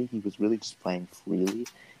season last week. He was really just playing freely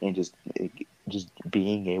and just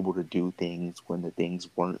being able to do things when the things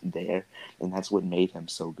weren't there, and that's what made him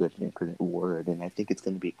so good in Infinite Word. And I think it's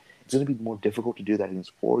going to be more difficult to do that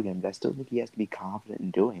against Oregon, but I still think he has to be confident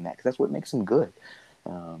in doing that because that's what makes him good.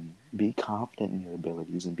 Be confident in your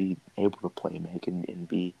abilities and be able to play make and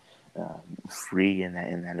be free in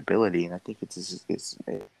that ability. And I think it's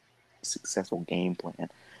a successful game plan.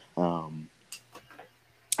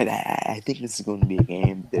 And I think this is going to be a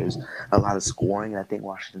game. There's a lot of scoring, and I think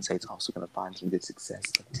Washington State's also going to find some good success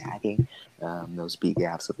attacking those B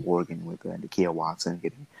gaps of Oregon with Nakia Watson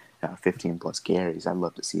getting 15-plus carries. I'd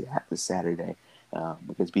love to see that this Saturday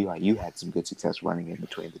because BYU had some good success running in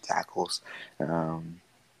between the tackles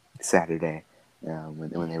Saturday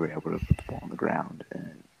when they were able to put the ball on the ground.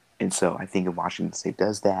 And so I think if Washington State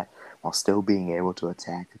does that while still being able to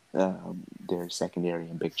attack their secondary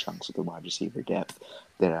in big chunks with the wide receiver depth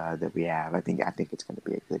that we have, I think it's going to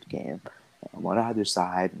be a good game. On either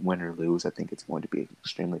side, win or lose, I think it's going to be an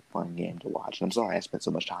extremely fun game to watch. And I'm sorry I spent so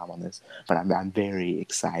much time on this, but I'm very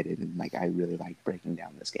excited, and I really like breaking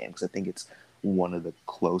down this game because I think it's one of the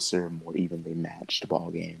closer, more evenly matched ball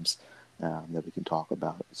games that we can talk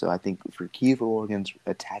about. So I think for key for Oregon's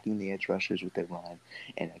attacking the edge rushers with their run,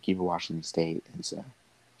 and key for Washington State is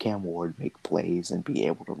Cam Ward make plays and be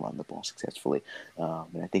able to run the ball successfully.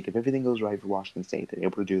 And I think if everything goes right for Washington State, they're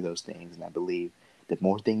able to do those things, and I believe that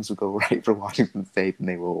more things will go right for Washington State than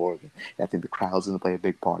they will Oregon. And I think the crowd's going to play a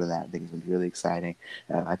big part of that. I think it's going to be really exciting.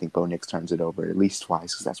 I think Bo Nix turns it over at least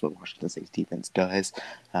twice because that's what Washington State's defense does.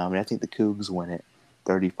 And I think the Cougs win it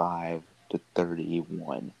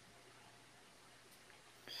 35-31.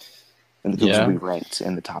 And the Cougs will be ranked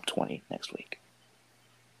in the top 20 next week.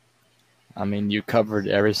 I mean, you covered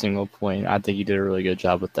every single point. I think you did a really good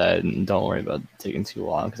job with that, and don't worry about taking too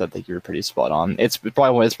long because I think you were pretty spot on. It's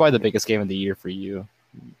probably the biggest game of the year for you.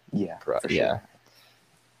 Yeah, for sure.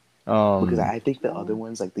 Because I think the other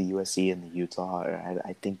ones, like the USC and the Utah,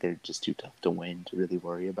 I think they're just too tough to win to really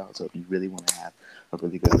worry about. So if you really want to have a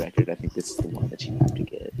really good record, I think this is the one that you have to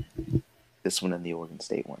get. This one and the Oregon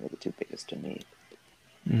State one are the two biggest to me.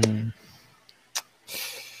 Man.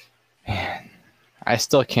 I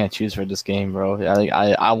still can't choose for this game, bro.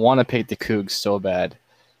 I want to pick the Cougs so bad.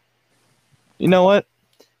 You know what?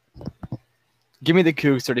 Give me the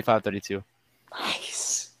Cougs 35-32.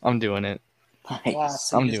 Nice. I'm doing it. Nice. Wow,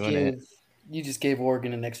 so I'm doing it. You just gave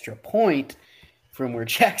Oregon an extra point from where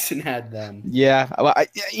Jackson had them. Yeah.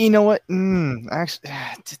 You know what? Actually,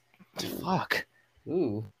 fuck.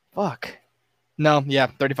 Ooh. Fuck. No, yeah,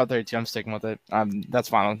 35-32. I'm sticking with it. That's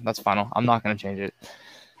final. I'm not going to change it.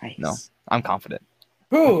 Nice. No, I'm confident.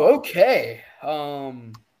 Ooh, okay.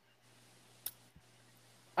 I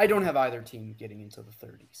don't have either team getting into the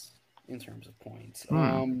 30s in terms of points.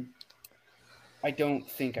 I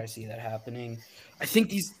don't think I see that happening. I think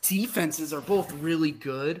these defenses are both really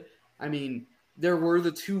good. I mean, there were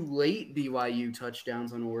the two late BYU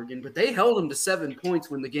touchdowns on Oregon, but they held them to 7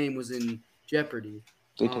 points when the game was in jeopardy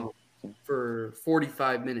for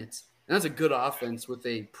 45 minutes. And that's a good offense with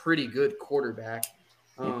a pretty good quarterback.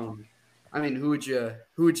 I mean, who would you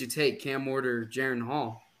take, Cam Ward or Jaron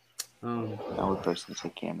Hall? I would personally say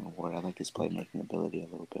Cameron Ward. I like his playmaking ability a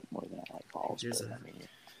little bit more than I like balls.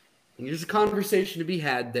 There's a conversation to be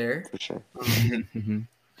had there. For sure.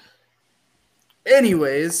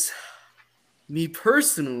 Anyways, me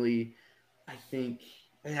personally, I think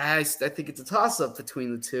it's a toss-up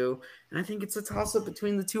between the two. And I think it's a toss-up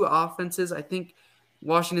between the two offenses. I think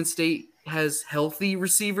Washington State has healthy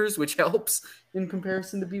receivers, which helps in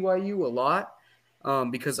comparison to BYU a lot.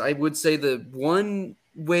 Because I would say the one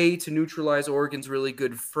way to neutralize Oregon's really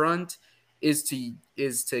good front is to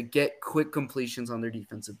get quick completions on their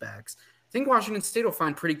defensive backs. I think Washington State will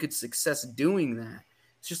find pretty good success doing that.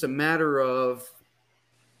 It's just a matter of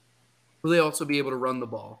will they also be able to run the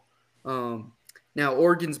ball. Now,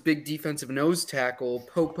 Oregon's big defensive nose tackle,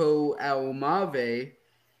 Popo Aumave,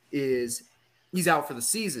 he's out for the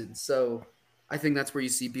season. So I think that's where you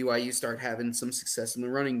see BYU start having some success in the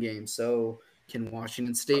running game. So can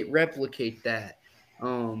Washington State replicate that?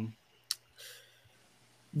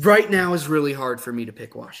 Right now is really hard for me to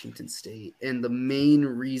pick Washington State. And the main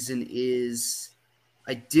reason is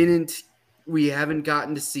we haven't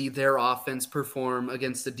gotten to see their offense perform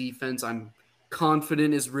against the defense I'm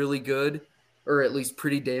confident is really good, or at least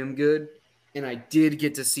pretty damn good. And I did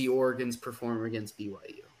get to see Oregon's perform against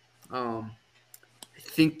BYU. I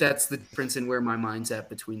think that's the difference in where my mind's at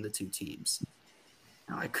between the two teams.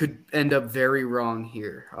 Now, I could end up very wrong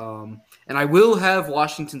here. And I will have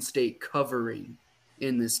Washington State covering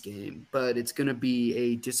in this game, but it's going to be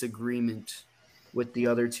a disagreement with the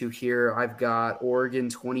other two here. I've got Oregon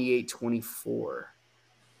 28-24.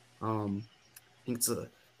 I think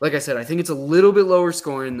like I said, I think it's a little bit lower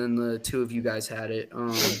scoring than the two of you guys had it.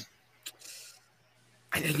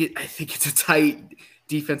 I think it's a tight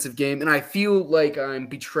defensive game, and I feel like I'm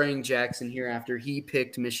betraying Jackson here after he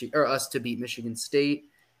picked us to beat Michigan State.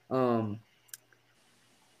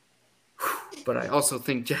 But I also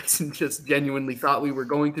think Jackson just genuinely thought we were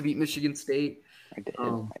going to beat Michigan State. I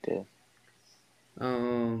did.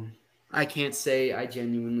 I can't say I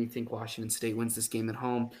genuinely think Washington State wins this game at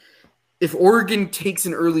home. If Oregon takes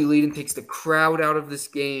an early lead and takes the crowd out of this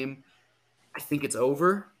game, I think it's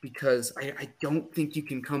over because I don't think you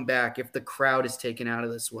can come back if the crowd is taken out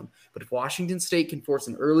of this one. But if Washington State can force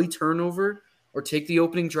an early turnover or take the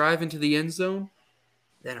opening drive into the end zone,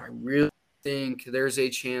 then I really think there's a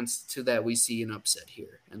chance that we see an upset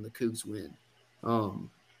here and the Cougs win.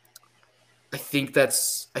 I think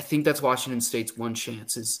that's Washington State's one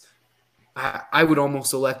chance. Is I would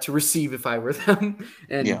almost elect to receive if I were them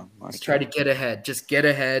and just try to get ahead. Just get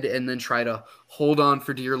ahead and then try to hold on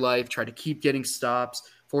for dear life. Try to keep getting stops,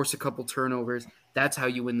 force a couple turnovers. That's how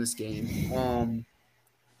you win this game.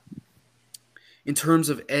 In terms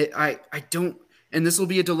of I don't, and this will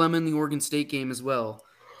be a dilemma in the Oregon State game as well.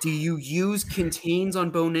 Do you use contains on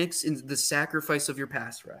Bo Nix in the sacrifice of your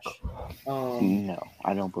pass rush? No,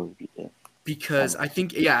 I don't believe you did. Because I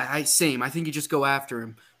think, same. I think you just go after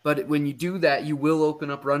him. But when you do that, you will open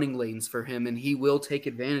up running lanes for him, and he will take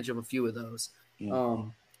advantage of a few of those. Yeah.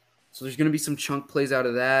 So there's going to be some chunk plays out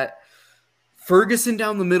of that. Ferguson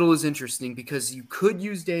down the middle is interesting because you could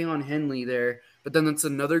use Dayon Henley there, but then that's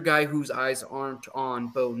another guy whose eyes aren't on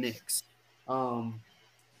Bo Nix. And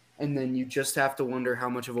then you just have to wonder how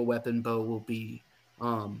much of a weapon Bo will be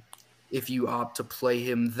if you opt to play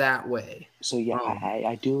him that way. So, yeah,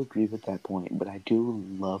 I do agree with that point, but I do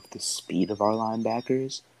love the speed of our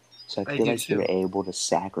linebackers. So I feel like they're able to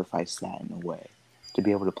sacrifice that in a way. To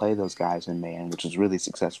be able to play those guys in man, which was really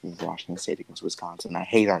successful with Washington State against Wisconsin. I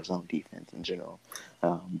hate our zone defense in general.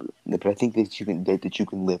 But I think that you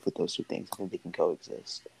can live with those two things. I think they can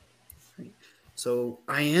coexist. So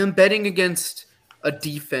I am betting against a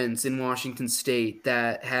defense in Washington State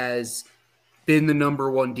that has been the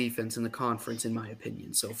number one defense in the conference, in my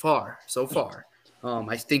opinion, so far.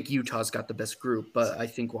 I think Utah's got the best group, but I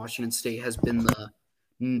think Washington State has been the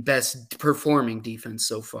best performing defense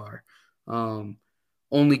so far.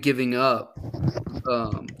 Only giving up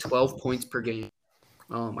 12 points per game.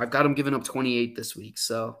 I've got them giving up 28 this week.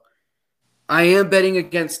 So I am betting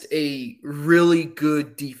against a really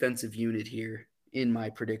good defensive unit here in my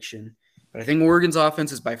prediction. But I think Oregon's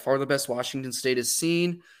offense is by far the best Washington State has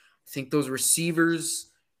seen. I think those receivers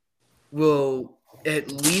will,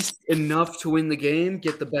 at least enough to win the game,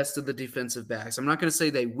 get the best of the defensive backs. I'm not going to say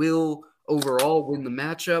they will overall win the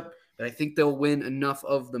matchup, but I think they'll win enough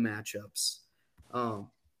of the matchups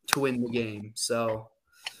to win the game. So,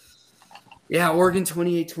 yeah, Oregon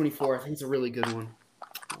 28-24. I think it's a really good one.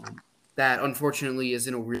 That, unfortunately, is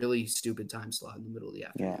in a really stupid time slot in the middle of the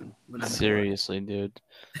afternoon. Yeah. Seriously, dude.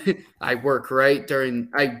 I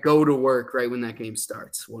go to work right when that game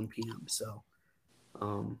starts, 1 p.m. So,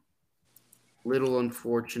 little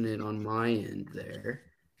unfortunate on my end there.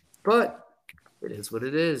 But it is what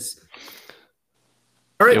it is.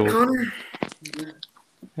 All right, Connor.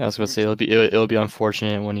 I was going to say it'll be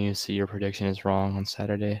unfortunate when you see your prediction is wrong on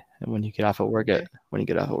Saturday and when you get off at work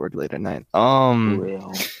late at night.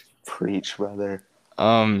 Real. Preach, brother.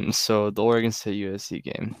 So the Oregon State USC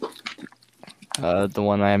game, the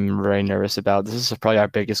one I'm very nervous about. This is probably our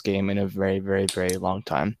biggest game in a very, very, very long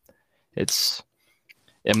time. It's,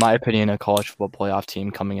 in my opinion, a college football playoff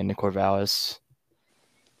team coming into Corvallis.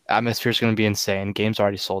 Atmosphere is going to be insane. Game's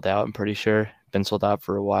already sold out, I'm pretty sure. Been sold out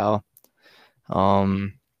for a while.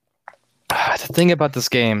 The thing about this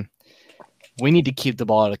game, we need to keep the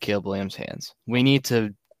ball out of Caleb Williams' hands. We need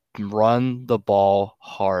to run the ball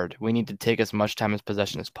hard. We need to take as much time as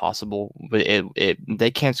possession as possible. But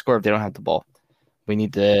they can't score if they don't have the ball. We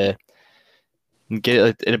need to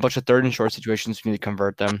get in a bunch of third and short situations. We need to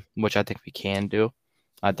convert them, which I think we can do.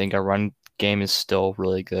 I think our run game is still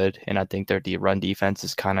really good, and I think their run defense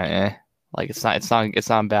is kind of like it's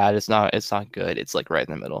not bad. It's not good. It's like right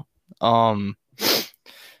in the middle.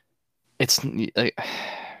 It's like,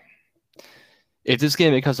 if this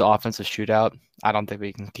game becomes an offensive shootout, I don't think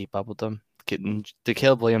we can keep up with them. The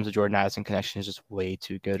Caleb Williams to Jordan Addison connection is just way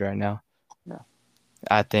too good right now. Yeah.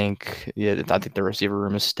 I think the receiver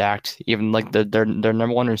room is stacked. Even like their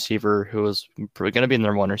number one receiver, who is going to be the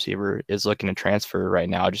number one receiver, is looking to transfer right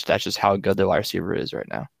now. That's just how good the wide receiver is right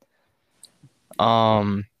now.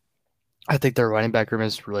 I think their running back room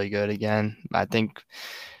is really good again. I think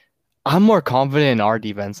I'm more confident in our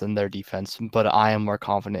defense than their defense, but I am more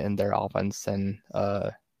confident in their offense than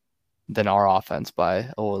our offense by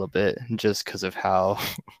a little bit, just because of how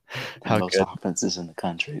most good offenses in the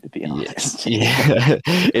country, to be honest. Yeah,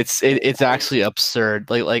 it's actually absurd.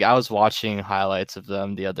 Like I was watching highlights of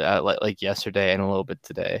them the other like yesterday and a little bit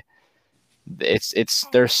today.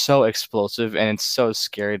 They're so explosive and it's so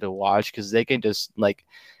scary to watch because they can just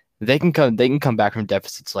they can come back from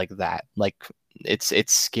deficits like that. Like it's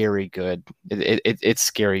scary good. It's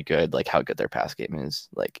scary good. Like how good their pass game is.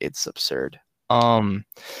 Like it's absurd.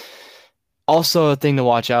 Also, a thing to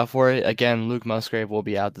watch out for, again, Luke Musgrave will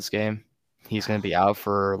be out this game. He's going to be out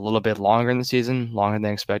for a little bit longer in the season, longer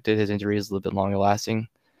than expected. His injury is a little bit longer lasting.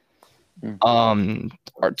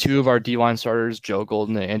 Our two of our D-line starters, Joe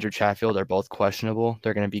Golden and Andrew Chatfield, are both questionable.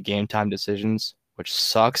 They're going to be game time decisions, which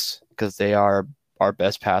sucks because they are our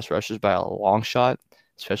best pass rushers by a long shot,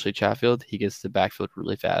 especially Chatfield. He gets the backfield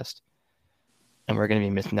really fast. And we're going to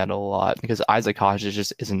be missing that a lot because Isaac Hodges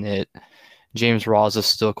just isn't it. James Rawls is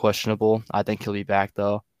still questionable. I think he'll be back,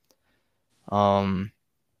 though.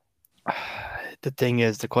 The thing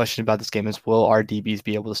is, the question about this game is, will our DBs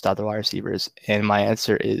be able to stop the wide receivers? And my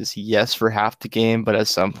answer is yes for half the game, but at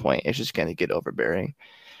some point, it's just going to get overbearing.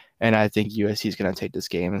 And I think USC is going to take this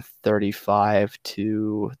game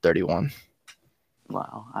 35-31.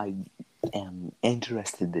 Wow, I am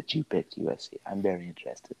interested that you picked USC. I'm very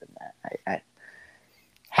interested in that.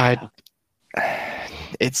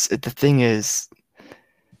 It's the thing is,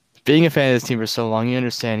 being a fan of this team for so long, you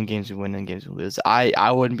understand games we win and games we lose.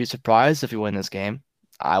 I wouldn't be surprised if we win this game.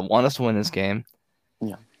 I want us to win this game.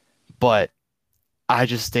 Yeah. But I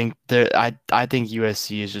just think I think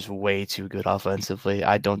USC is just way too good offensively.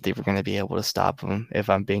 I don't think we're going to be able to stop them,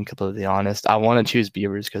 if I'm being completely honest. I want to choose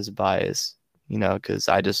Beavers because of bias, because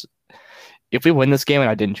if we win this game and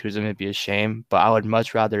I didn't choose them, it'd be a shame. But I would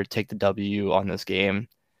much rather take the W on this game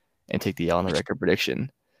and take the L on the record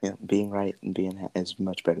prediction. Yeah, being right and being is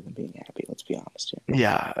much better than being happy. Let's be honest.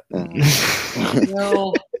 Yeah.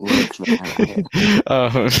 Well,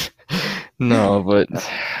 no, but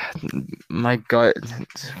my gut.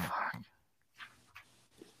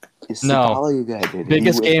 No. Follow your gut, dude.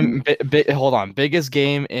 Biggest game. Hold on. Biggest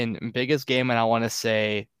game, and I want to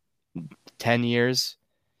say 10 years.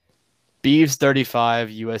 Beavs 35,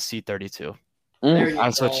 USC 32.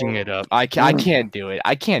 I'm switching it up. I can't do it.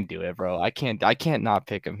 I can't do it, bro. I can't not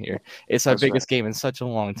pick him here. It's our biggest game in such a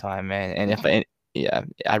long time, man. And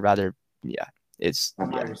I'd rather. Yeah, it's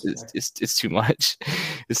too much.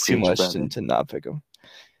 It's too much to not pick him.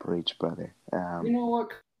 Preach, brother. You know what?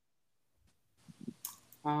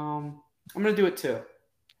 I'm gonna do it too.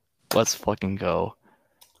 Let's fucking go.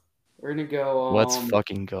 We're gonna go. Let's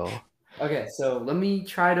fucking go. Okay, so let me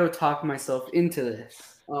try to talk myself into this.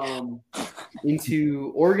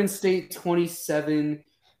 Into Oregon State 27,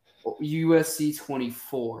 USC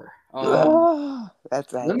 24.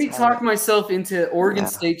 Let me talk myself into Oregon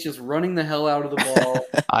State just running the hell out of the ball.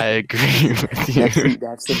 I agree with you.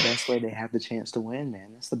 That's the best way they have the chance to win,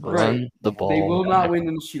 man. That's the best. Run the ball. They will not win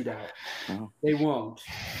in the shootout. No. They won't.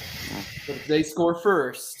 No. But if they score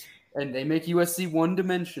first and they make USC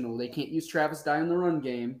one-dimensional, they can't use Travis Dye in the run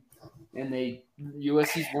game. And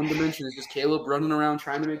USC's one dimension is just Caleb running around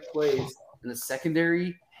trying to make plays, and the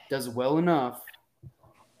secondary does well enough.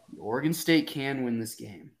 Oregon State can win this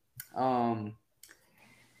game.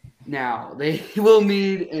 Now they will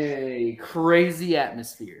need a crazy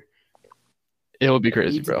atmosphere. It will be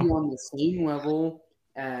crazy, to bro. be on the same level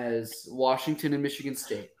as Washington and Michigan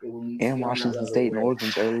State. And Washington State and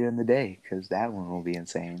Oregon's earlier in the day, because that one will be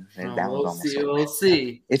insane. We'll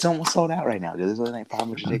see. It's almost sold out right now, dude. There's only like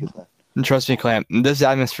 500 tickets left. And trust me, Clamp, this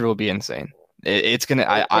atmosphere will be insane. It's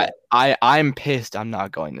gonna. I'm pissed. I'm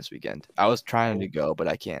not going this weekend. I was trying to go, but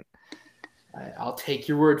I can't. I'll take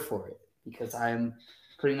your word for it because I'm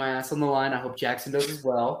putting my ass on the line. I hope Jackson does as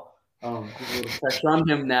well. There's a little pressure on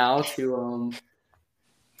him now to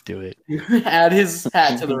do it. Add his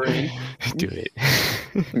hat to the ring. Do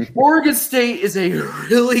it. Oregon State is a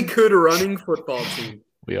really good running football team.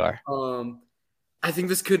 We are. I think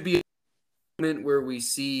this could be a moment where we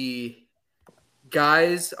see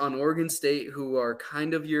guys on Oregon State who are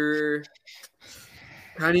kind of your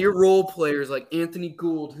role players, like Anthony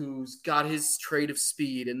Gould, who's got his trait of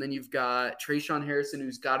speed, and then you've got Trayshawn Harrison,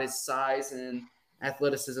 who's got his size and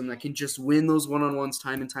athleticism that can just win those one-on-ones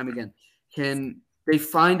time and time again. Can they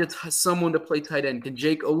find someone to play tight end? Can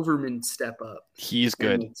Jake Overman step up? He's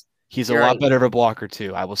good. He's a lot better of a blocker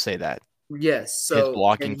too. I will say that. Yes. So his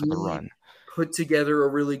blocking for the run. Put together a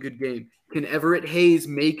really good game. Can Everett Hayes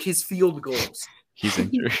make his field goals? He's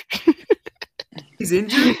injured. He's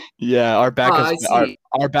injured? Yeah, our backup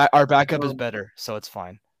our backup is better, so it's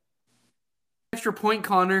fine. Extra point,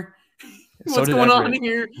 Connor. So What's going Everett. on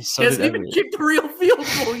here? So he hasn't even kicked a real field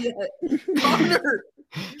goal yet. Connor.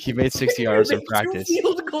 He made 60 yards in practice.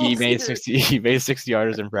 He made 60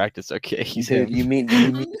 yards in practice. Okay, he's Dude, you mean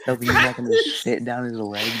he's not going to sit down his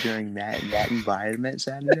leg during that environment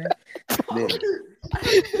Saturday? Dude.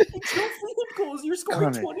 Two field goals. You're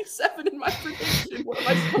scoring 27 in my prediction. What am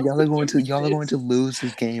I supposed y'all are going to lose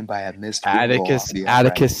this game by a missed field goal.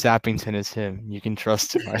 Atticus Sappington is him. You can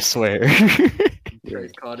trust him, I swear.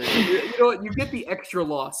 Great, Connor. You know what? You get the extra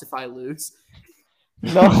loss if I lose.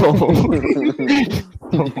 No. No,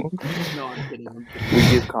 I'm kidding. We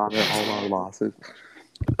give Connor all our losses.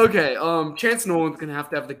 Okay, Chance Nolan's gonna have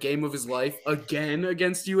to have the game of his life again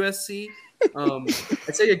against USC.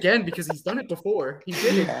 I say again because he's done it before. He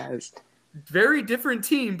did it. Yes. Very different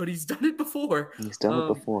team, but he's done it before. He's done it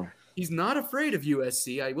before. He's not afraid of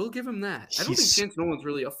USC. I will give him that. I don't think He's Chance Nolan's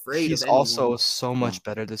really afraid of he's anyone. also so much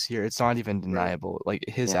better this year. It's not even deniable. Like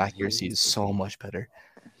his Yeah. accuracy is so much better.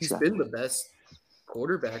 He's been the best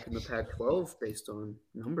quarterback in the Pac-12 based on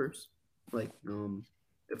numbers, like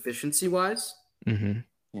efficiency wise. Mm-hmm.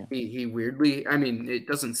 Yeah. He weirdly, I mean, it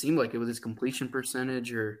doesn't seem like it was his completion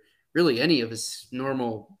percentage or really any of his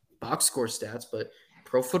normal box score stats, but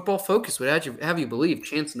Pro Football Focus would have you believe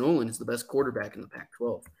Chance Nolan is the best quarterback in the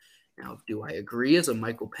Pac-12. Now, do I agree as a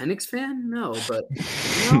Michael Penix fan? No, but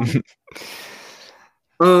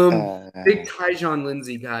big Tyjon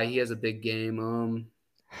Lindsey guy. He has a big game.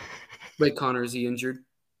 Wait, Connor, is he injured?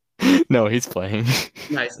 No, he's playing.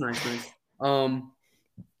 Nice.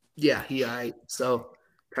 Yeah, so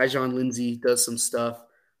Tyjon Lindsey does some stuff.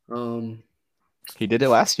 He did it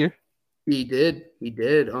last year. He did.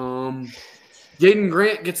 Jaden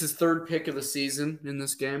Grant gets his third pick of the season in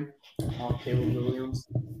this game. Caleb Williams.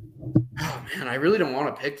 Oh man, I really don't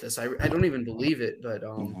want to pick this. I don't even believe it, but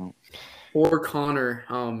poor Connor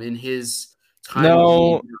in his time.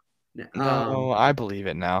 No, I believe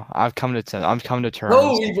it now. I'm coming to terms.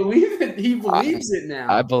 Oh, he believes it. He believes it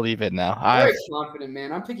now. I believe it now. I'm very confident,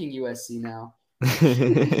 man. I'm picking USC now. I'm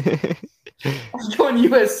going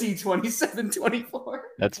USC 27-24.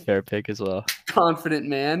 That's a fair pick as well. Confident,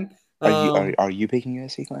 man. Are you picking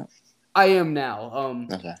USC, Clamp? I am now.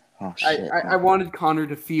 Okay. Oh shit. I wanted Connor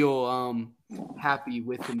to feel happy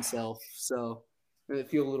with himself, so I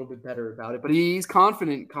feel a little bit better about it. But he's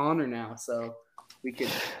confident, Connor, now, so we can.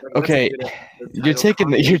 Okay, you're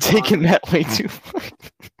taking that way too far.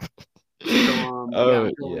 I'm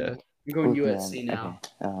going USC now.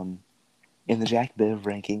 Okay. In the Jack Biv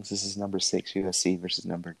rankings, this is number 6 USC versus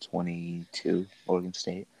number 22 Oregon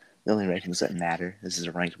State. The only rankings that matter. This is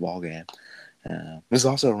a ranked ball game. There's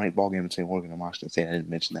also a ranked ball game between Oregon and Washington State. I didn't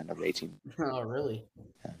mention that, number 18. Oh, really?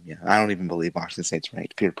 Yeah, I don't even believe Washington State's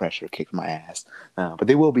ranked. Peer pressure kicked my ass. But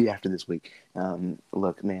they will be after this week.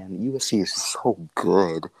 Look, man, USC is so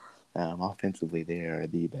good. Offensively, they are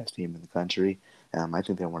the best team in the country. I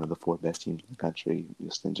think they're one of the 4 best teams in the country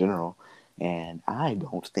just in general. And I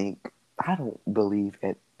don't believe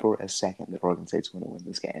for a second that Oregon State's going to win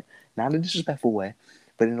this game. Not in a disrespectful way,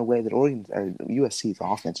 but in a way that USC's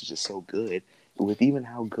offense is just so good. With even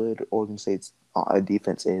how good Oregon State's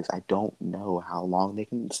defense is, I don't know how long they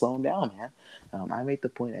can slow them down, man. I make the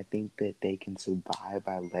point. I think that they can survive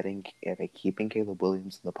by keeping Caleb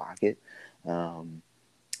Williams in the pocket.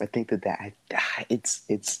 I think that it's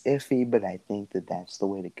iffy, but I think that that's the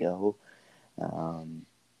way to go.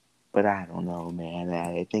 But I don't know, man.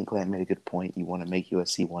 I think Clamp made a good point. You want to make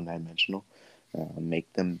USC one-dimensional,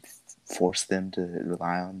 force them to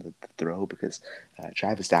rely on the throw, because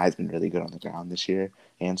Travis Dye has been really good on the ground this year,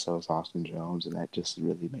 and so is Austin Jones, and that just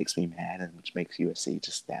really makes me mad, and which makes USC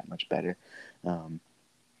just that much better.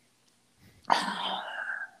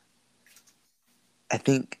 I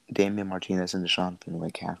think Damian Martinez and Deshaun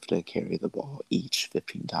Fenwick have to carry the ball each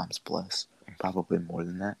 15 times plus, probably more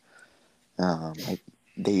than that.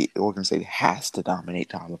 Oregon State has to dominate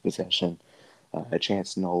time of possession.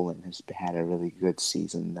 Chance Nolan has had a really good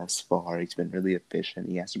season thus far. He's been really efficient.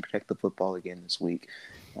 He has to protect the football again this week.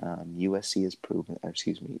 USC has proven,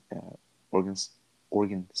 Oregon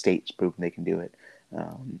State's proven they can do it.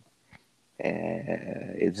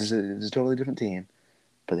 It's a totally different team,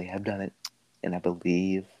 but they have done it. And I don't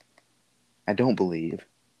believe,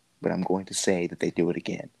 but I'm going to say that they do it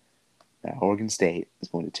again. Oregon State is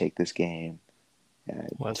going to take this game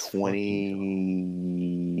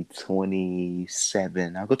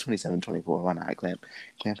 27. I'll go 27-24. Why not? Clamp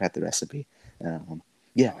had the recipe.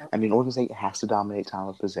 Oregon State has to dominate time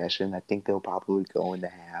of possession. I think they'll probably go into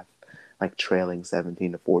half trailing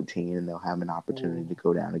 17-14, and they'll have an opportunity to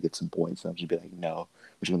go down and get some points. They'll just be like, no,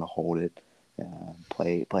 we're just going to hold it,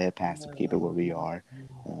 play a passive, keep it where we are.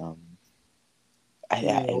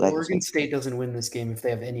 Oregon State doesn't win this game if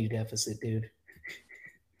they have any deficit, dude.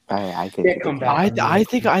 I think we can. I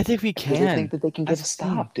think that they can get a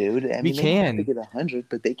stop, dude. We can. They get 100,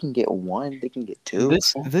 but they can get 1. They can get 2.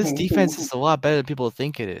 This defense is a lot better than people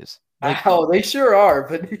think it is. They sure are.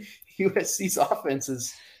 But USC's offense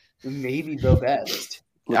is maybe the best.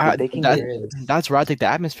 That's where I think the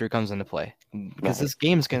atmosphere comes into play, because this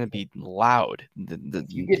game is going to be loud.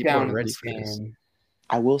 You get down to this game.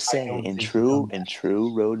 I will say, in true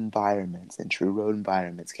road environments,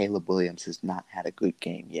 Caleb Williams has not had a good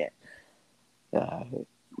game yet.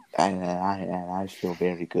 I feel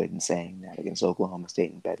very good in saying that. Against Oklahoma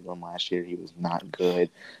State and Bedlam last year, he was not good.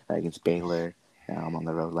 Against Baylor on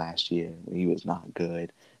the road last year, he was not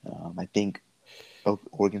good. I think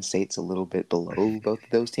Oregon State's a little bit below both of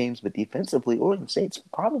those teams, but defensively, Oregon State's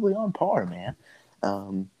probably on par, man.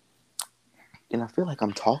 And I feel like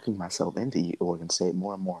I'm talking myself into Oregon State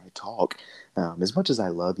more and more I talk. As much as I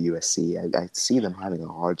love USC, I see them having a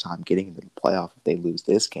hard time getting into the playoff if they lose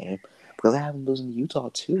this game, because I have them losing to Utah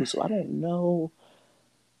too. So I don't know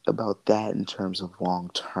about that in terms of long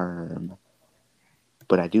term.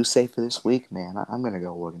 But I do say for this week, man, I'm going to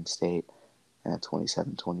go Oregon State at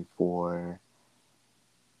 27-24.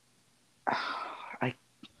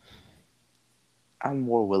 I'm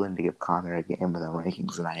more willing to give Connor a game in the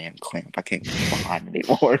rankings than I am Klamp. I can't get behind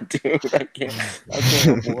anymore, dude. I can't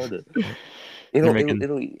afford it.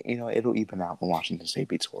 It'll even out when Washington State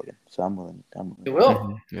beats Oregon. So I'm willing. It will.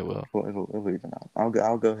 Mm-hmm. It will. It'll even out. I'll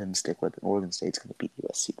go ahead and stick with it. Oregon State's going to beat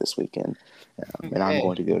USC this weekend, and I'm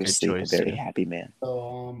going to go to Good sleep choice, a very yeah. happy man.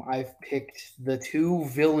 So I've picked the two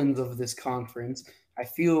villains of this conference. I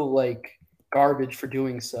feel like garbage for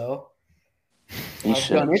doing so. You I've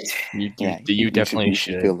should. done it. You definitely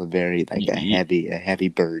should feel a very a heavy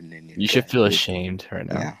burden in your. You should feel ashamed right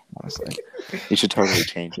now. Yeah. Honestly. You should totally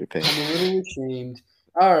change your pick. I'm a little ashamed.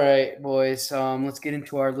 All right, boys. Let's get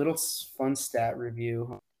into our little fun stat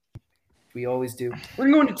review. We always do. We're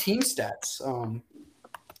going to team stats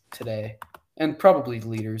today, and probably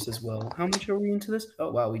leaders as well. How much are we into this?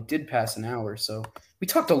 Oh wow, we did pass an hour, so we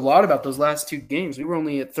talked a lot about those last two games. We were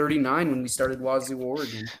only at 39 when we started Wazoo,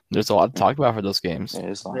 Oregon. There's a lot to talk about for those games.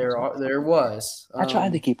 There was. I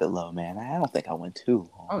tried to keep it low, man. I don't think I went too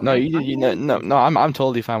long. Oh, No, you did. No. I'm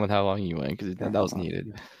totally fine with how long you went because that was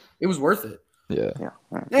needed. It was worth it. Yeah.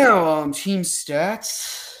 Right. Now, team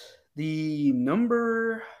stats. The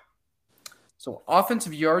number. So,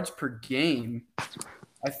 offensive yards per game.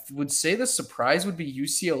 I would say the surprise would be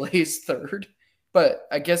UCLA's third. But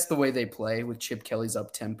I guess the way they play with Chip Kelly's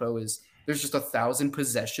up tempo is there's just 1,000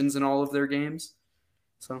 possessions in all of their games.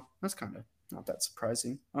 So that's kind of not that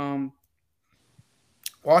surprising.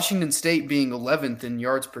 Washington State being 11th in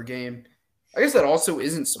yards per game. I guess that also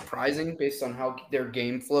isn't surprising based on how their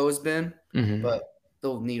game flow has been. Mm-hmm. But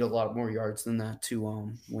they'll need a lot more yards than that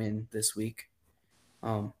to win this week.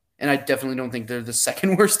 And I definitely don't think they're the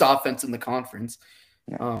second worst offense in the conference.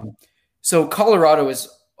 So Colorado is,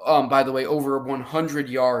 by the way, over 100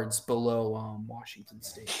 yards below Washington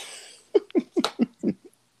State.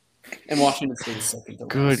 And Washington State is second to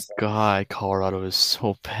last. Good God, Colorado is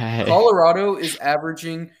so bad. Colorado is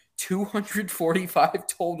averaging 245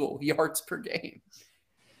 total yards per game.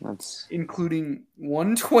 That's including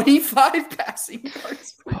 125 passing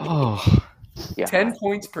yards per game. Yeah. 10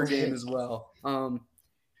 points per game as well.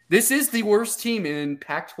 This is the worst team in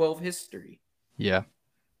Pac-12 history. Yeah.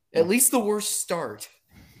 At least the worst start.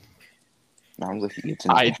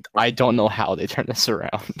 I don't know how they turn this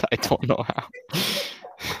around. I don't know how.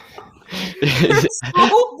 It's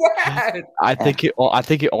so bad. I think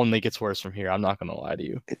it only gets worse from here. I'm not gonna lie to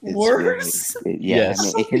you. Worse?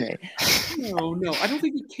 Yes. No, I don't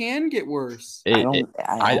think it can get worse. I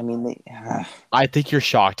think you're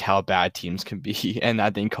shocked how bad teams can be, and I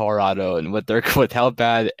think Colorado and with how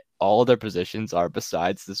bad all their positions are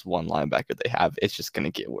besides this one linebacker they have, it's just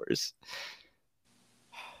gonna get worse.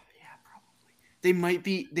 Yeah, probably. They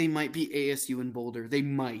might be ASU and Boulder. They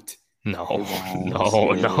might. No.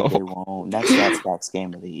 They won't. That's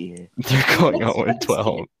game of the year. They're going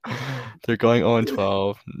 0-12. They're going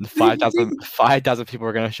 0-12. 5,000 people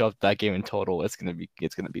are gonna show up to that game in total. It's gonna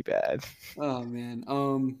be bad. Oh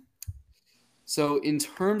man. So in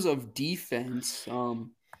terms of defense,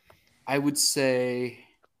 I would say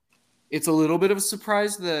it's a little bit of a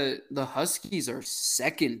surprise that the Huskies are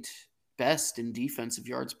second best in defensive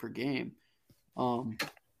yards per game.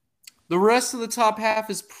 The rest of the top half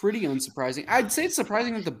is pretty unsurprising. I'd say it's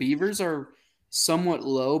surprising that the Beavers are somewhat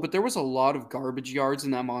low, but there was a lot of garbage yards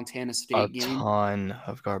in that Montana State game. A ton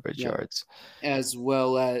of garbage yards. As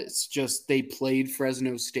well as just they played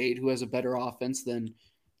Fresno State, who has a better offense than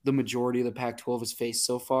the majority of the Pac-12 has faced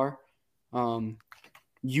so far.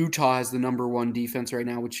 Utah has the number one defense right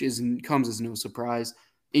now, which comes as no surprise.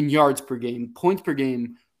 In yards per game, points per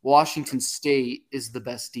game, Washington State is the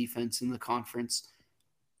best defense in the conference.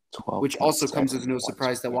 Which also comes as no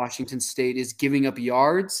surprise that Washington State is giving up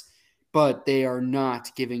yards, but they are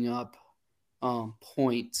not giving up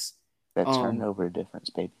points. That turnover difference,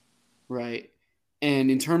 baby. Right.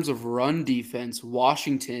 And in terms of run defense,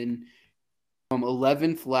 Washington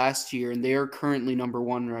 11th last year, and they are currently number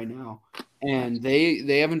one right now. And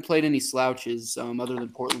they haven't played any slouches other than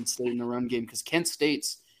Portland State in the run game because Kent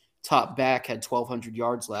State's top back had 1,200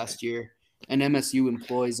 yards last year, and MSU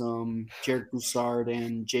employs Jared Broussard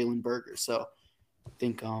and Jalen Berger. So I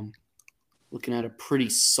think looking at a pretty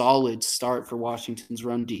solid start for Washington's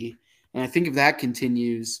run D. And I think if that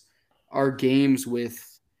continues, our games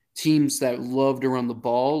with teams that love to run the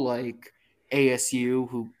ball, like ASU,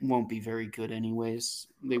 who won't be very good anyways,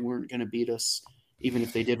 they weren't going to beat us even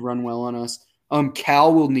if they did run well on us.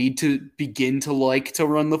 Cal will need to begin to like to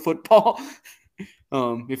run the football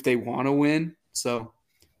if they want to win. So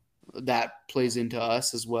that plays into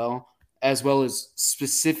us as well as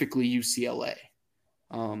specifically UCLA,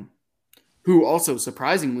 who also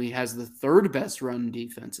surprisingly has the third best run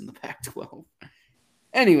defense in the Pac-12.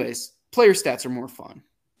 Anyways, player stats are more fun.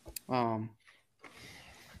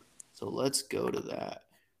 So let's go to that.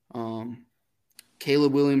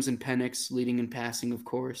 Caleb Williams and Penix leading in passing, of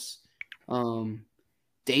course.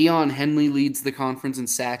 Deion Henley leads the conference in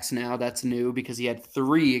sacks now. That's new because he had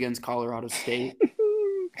 3 against Colorado State.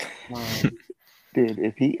 Dude,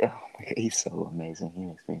 if he, oh my God, he's so amazing. He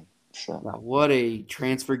makes me so. What a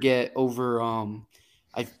transfer get over.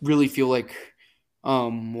 I really feel like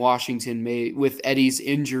Washington made with Eddie's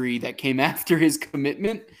injury that came after his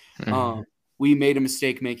commitment. We made a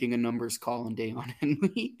mistake making a numbers call on Deion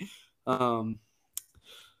Henley.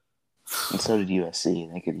 And so did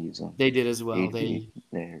USC. They could use him. They did as well.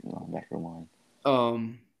 They're linebacker one.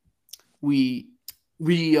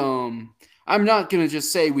 I'm not gonna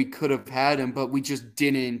just say we could have had him, but we just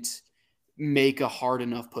didn't make a hard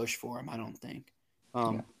enough push for him. I don't think.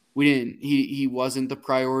 We didn't. He wasn't the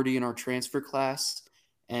priority in our transfer class.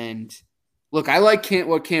 And look, I like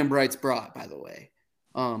what Cam Bright's brought, by the way,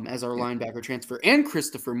 as our linebacker transfer, and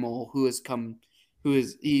Christopher Mole, he's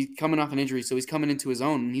coming off an injury, so he's coming into his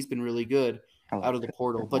own, and he's been really good out of the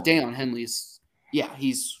portal. But Deion Henley is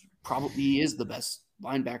he is the best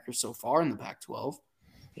linebacker so far in the Pac-12,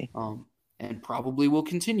 and probably will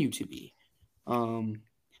continue to be. The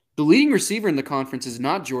leading receiver in the conference is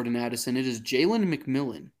not Jordan Addison; it is Jalen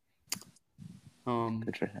McMillan.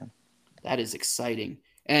 Good for him. That is exciting.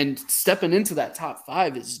 And stepping into that top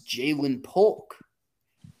 5 is Jalen Polk,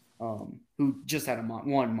 who just had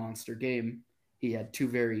one monster game. He had 2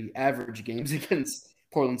 very average games against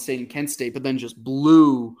Portland State and Kent State, but then just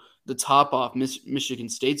blew the top off Michigan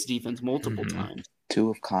State's defense multiple times. 2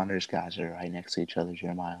 of Connor's guys are right next to each other,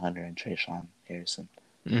 Jeremiah Hunter and Trayshawn Harrison.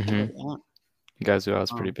 Yeah. Guys who I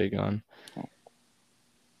was pretty big on.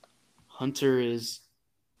 Hunter is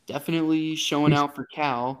definitely showing out for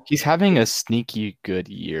Cal. He's having a sneaky good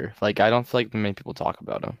year. Like, I don't feel like many people talk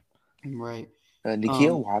about him. Right.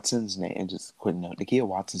 Nikhil Watson's name, and just a quick note, Nikhil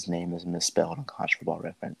Watson's name is misspelled on College Football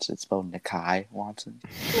Reference. It's spelled Nikai Watson.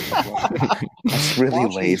 That's really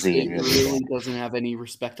lazy. It really doesn't have any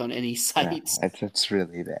respect on any sites. No, it's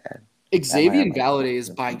really bad. Xavier Valladay is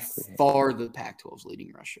by far the Pac-12's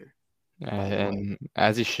leading rusher. And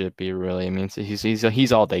as he should be, really. I mean,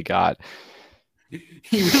 he's all they got. He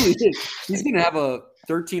really is. He's going to have a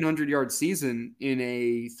 1,300-yard season in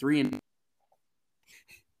a 3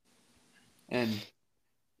 and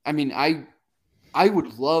I mean, I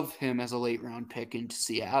would love him as a late round pick into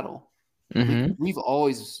Seattle. We've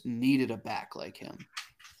always needed a back like him.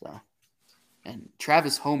 So, and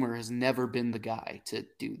Travis Homer has never been the guy to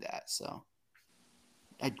do that. So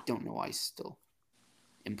I don't know why he's still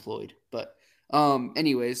employed. But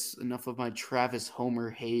anyways, enough of my Travis Homer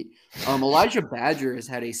hate. Elijah Badger has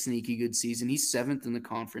had a sneaky good season. He's 7th in the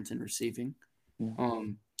conference in receiving.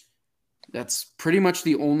 That's pretty much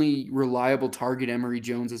the only reliable target Emory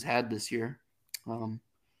Jones has had this year.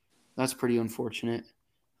 That's pretty unfortunate.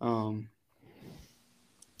 Nikhil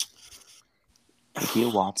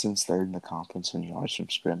Watson's 3rd in the conference in yards from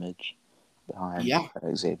scrimmage, behind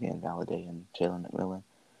Xavier Valladay and Jalen McMillan.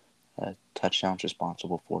 Touchdowns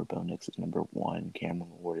responsible for. Bo Nix is number 1.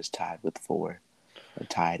 Cameron Ward is tied with 4. Or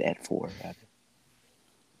tied at 4, rather.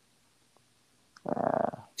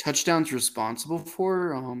 Touchdowns responsible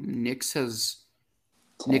for. Nix has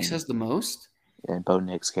the most. Yeah, Bo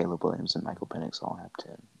Nix, Caleb Williams, and Michael Penix all have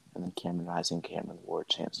 10. And then Cameron Rising, Cameron Ward,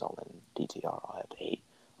 Chance Nolan, and DTR all have 8.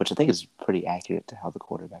 Which I think is pretty accurate to how the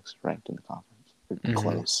quarterbacks are ranked in the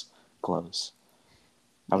conference. Close.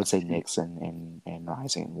 I would say Nix and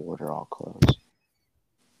Rising and Ward are all close.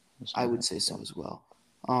 I would say so as well.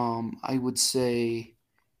 I would say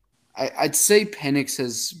I'd say Penix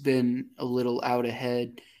has been a little out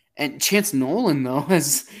ahead. And Chance Nolan, though,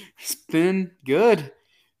 has been good,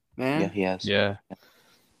 man. Yeah, he has. Yeah.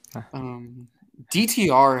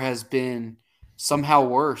 DTR has been somehow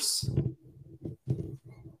worse.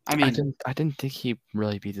 I I mean, didn't think he'd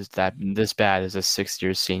really be this bad as a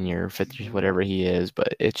 6th-year senior, 5th-year, whatever he is.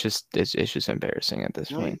 But it's just embarrassing at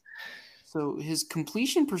this point. right. So his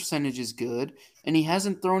completion percentage is good, and he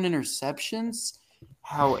hasn't thrown interceptions.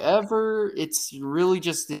 However, it's really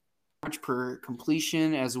just the average per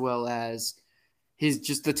completion as well as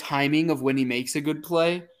the timing of when he makes a good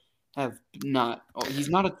play he's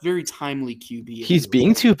not a very timely QB. It He's feels being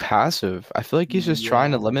like. too passive. I feel like he's just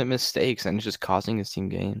trying to Yeah, limit mistakes and it's just costing his team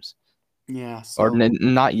games. yeah. Or So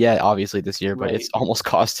not yet, obviously this year, but right, it's almost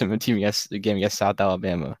cost him a game against South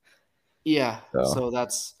Alabama. yeah. So So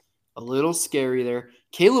that's a little scary there.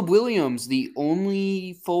 Caleb Williams, the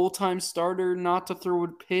only full-time starter not to throw a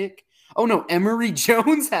pick. Oh no, Emory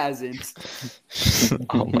Jones hasn't.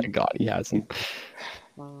 oh my God, he hasn't.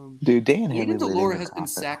 Dude, Dan Henley Aiden leading Delora the has been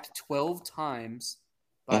conference sacked 12 times,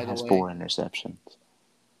 by and the has way. 4 interceptions.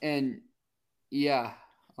 And yeah.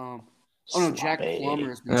 Oh no, Jack Plummer Sloppy.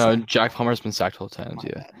 has been No, sacked. Jack Plummer's been sacked 12 times.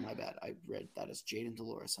 Yeah. My bad. I read that as Jaden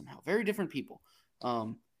Delora somehow. Very different people.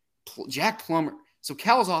 Jack Plummer. So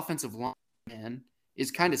Cal's offensive line, man,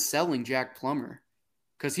 is kind of selling Jack Plummer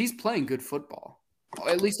because he's playing good football,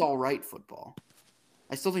 at least all right football.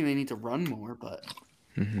 I still think they need to run more, but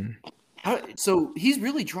so he's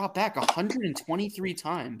really dropped back 123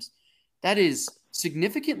 times. That is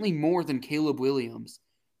significantly more than Caleb Williams,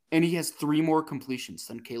 and he has 3 more completions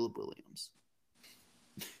than Caleb Williams.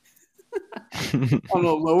 On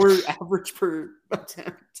a lower average per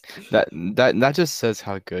attempt. That just says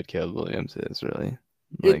how good Caleb Williams is, really.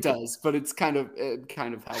 It does, but it's kind of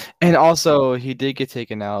how. And also, he did get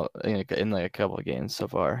taken out in like a couple of games so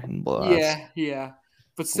far in blowouts. Yeah.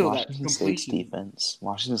 But still, that Washington State's completion. defense,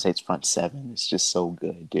 Washington State's front 7 is just so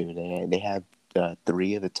good, dude. They have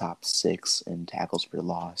 3 of the top 6 in tackles for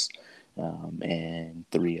loss, and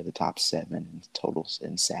 3 of the top 7 in totals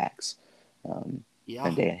in sacks. And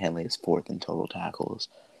Dan Henley is 4th in total tackles.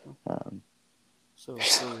 So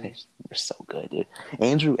we're so good, dude.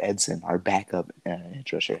 Andrew Edson, our backup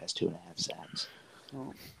edge rusher, has 2.5 sacks.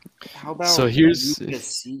 How about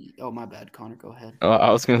USC? Oh, my bad, Connor. Go ahead.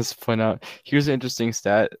 I was going to point out, here's an interesting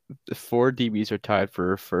stat. 4 DBs are tied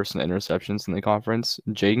for first in interceptions in the conference.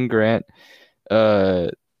 Jaden Grant,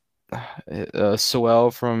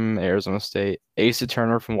 Sewell from Arizona State, Asa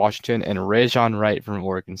Turner from Washington, and Rajon Wright from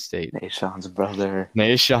Oregon State. Nashawn's brother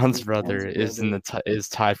is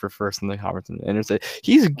tied for first in the conference in intercept.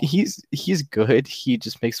 He's good. He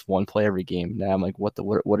just makes one play every game. Now I'm like, what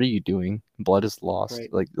are you doing? Blood is lost.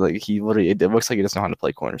 Right. Like he literally, it looks like he doesn't know how to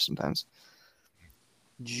play corner sometimes.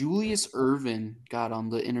 Julius Irvin got on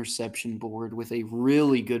the interception board with a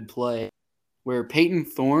really good play where Peyton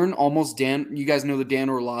Thorne you guys know the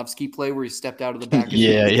Dan Orlovsky play where he stepped out of the back of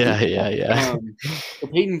Yeah.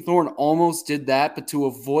 Peyton Thorne almost did that, but to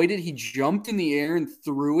avoid it, he jumped in the air and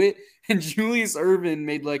threw it, and Julius Irvin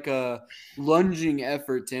made like a lunging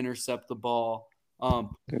effort to intercept the ball,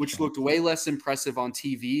 which looked way less impressive on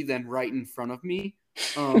TV than right in front of me.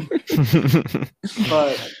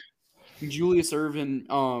 But Julius Irvin,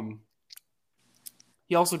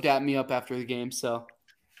 he also dapped me up after the game, so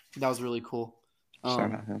that was really cool.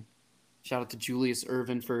 Shout out to Julius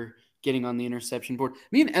Irvin for getting on the interception board.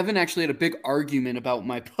 Me and Evan actually had a big argument about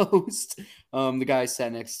my post, the guy I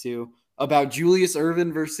sat next to, about Julius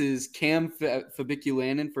Irvin versus Cam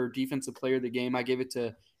Fabiculanen for Defensive Player of the Game. I gave it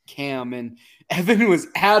to Cam, and Evan was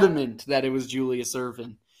adamant that it was Julius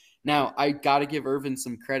Irvin. Now, I got to give Irvin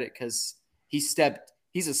some credit because he's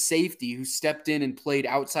a safety who stepped in and played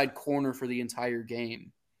outside corner for the entire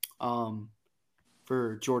game.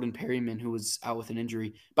 For Jordan Perryman, who was out with an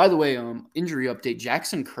injury. By the way, injury update,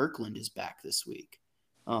 Jackson Kirkland is back this week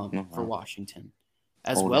for Washington,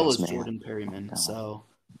 as well as Jordan Perryman. So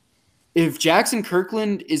if Jackson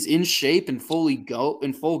Kirkland is in shape and full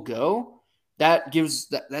go, that gives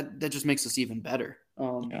that just makes us even better.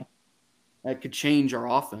 That could change our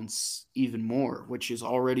offense even more, which has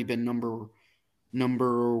already been number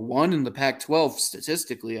 1 in the Pac-12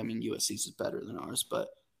 statistically. I mean, USC's is better than ours,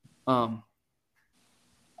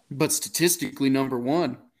 but statistically number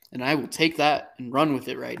 1, and I will take that and run with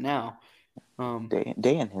it right now.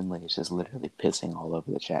 Dan Henley is just literally pissing all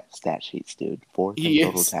over the stat sheets, dude. 4th in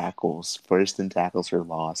total tackles, 1st in tackles for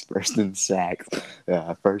loss, 1st in sacks,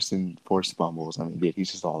 1st in forced fumbles. I mean, dude,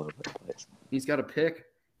 he's just all over the place. He's got a pick.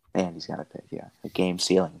 And he's got a pick, yeah. A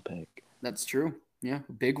game-sealing pick. That's true. Yeah,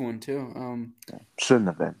 a big one, too. Shouldn't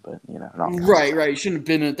have been, but, Right. Shouldn't have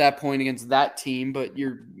been at that point against that team, but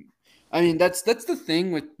that's the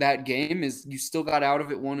thing with that game is you still got out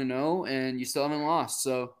of it 1-0 and you still haven't lost.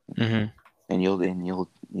 So, and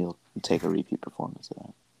you'll take a repeat performance of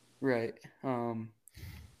that. Right.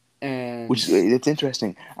 And Which it's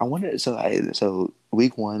interesting. I wonder. So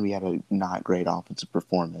week 1 we had a not great offensive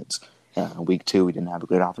performance. Week 2 we didn't have a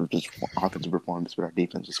great offensive performance, but our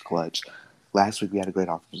defense was clutch. Last week we had a great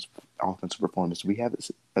offensive performance. Do we have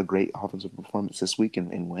a great offensive performance this week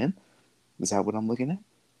and win? Is that what I'm looking at?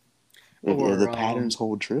 If the patterns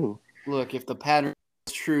hold true. Look, if the pattern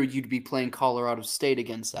is true, you'd be playing Colorado State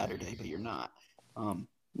again Saturday, but you're not.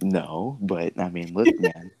 No, but I mean, look,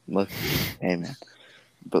 man, look, hey, man.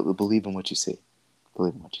 But believe in what you see.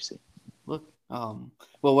 Believe in what you see. Look, well,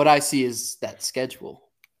 what I see is that schedule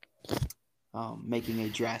making a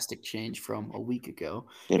drastic change from a week ago.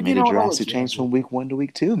 It made a drastic change from week 1 to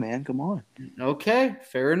week 2, man. Come on. Okay,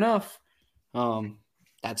 fair enough.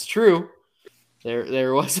 That's true.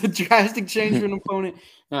 There was a drastic change for an opponent.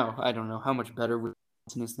 Now, I don't know how much better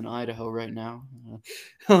Wisconsin is than Idaho right now.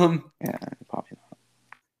 Yeah, probably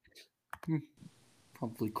not.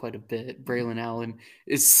 Probably quite a bit. Braylon Allen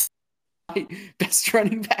is best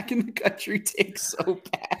running back in the country. Takes so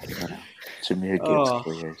bad. Yeah. Jameer Gibbs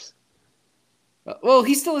clears. Well,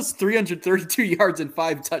 he still has 332 yards and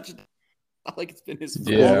 5 touchdowns. Not like it's been his first.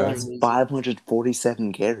 Yeah. That's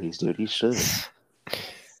 547 carries, dude. He should.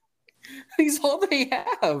 He's all they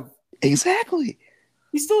have. Exactly.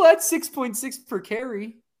 He still had 6.6 per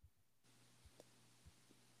carry.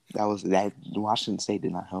 That Washington State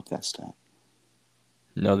did not help that stat.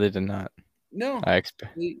 No, they did not. No. I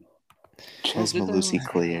expect. Ches Malusi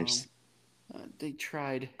clears. They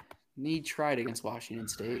tried. He tried against Washington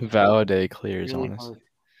State. Valade clears Really on us. hard.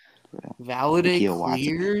 Valade Nikhil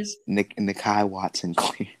clears? Nikai Watson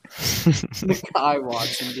clears. Nikai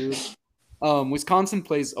Watson, dude. Wisconsin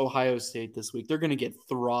plays Ohio State this week. They're going to get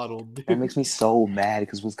throttled, dude. That makes me so mad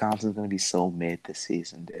because Wisconsin's going to be so mid this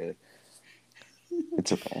season, dude.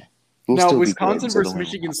 It's okay. We'll now, still be Wisconsin good, so versus don't worry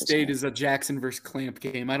Michigan about this State game. is a Jackson versus Clamp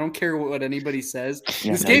game. I don't care what anybody says.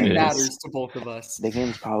 Yeah, This no, game it is. matters to both of us. The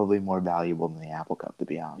game's probably more valuable than the Apple Cup, to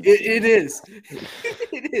be honest. It is.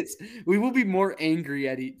 It is. We will be more angry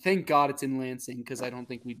at it. Thank God it's in Lansing because I don't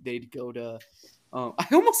think they'd go to. I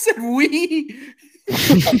almost said we.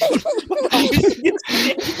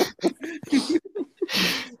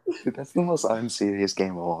 Dude, that's the most unserious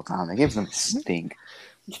game of all time. That game's gonna stink.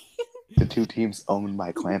 The two teams owned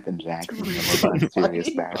by Clamp and Jackson in the most unserious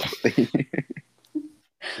battle.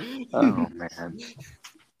 Oh man.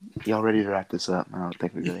 Y'all ready to wrap this up? I don't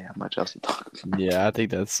think we really have much else to talk about. Yeah, I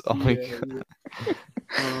think that's all we got.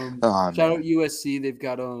 Oh, Shout man. out USC. They've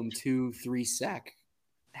got 2 3-sack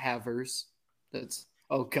havers. That's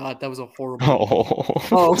oh god, that was a horrible. Oh.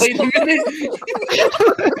 Oh wait a minute.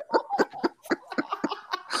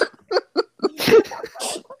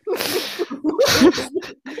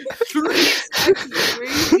 That's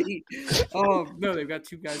crazy. Oh no, they've got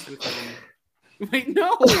 2 guys with them. Wait,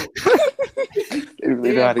 no.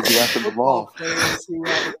 They know how to get after the ball. Players who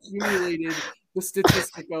have accumulated the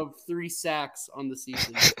statistic of 3 sacks on the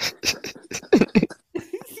season.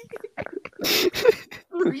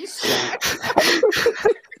 3 sacks.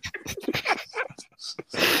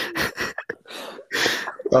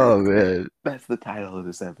 Oh man. That's the title of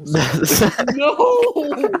this episode. No.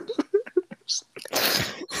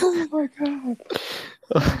 Oh my god.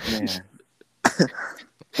 Oh, man.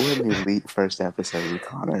 What an elite first episode with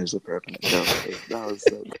Connor as a permanent co-host. That was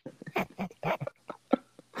so good.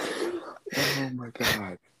 Oh my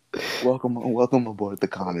god. Welcome aboard the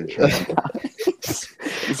Connor train, guys.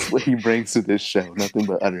 This is what he brings to this show. Nothing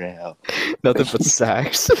but utter hell. Nothing but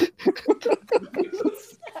sacks.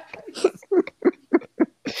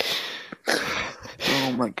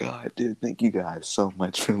 Oh my god, dude. Thank you guys so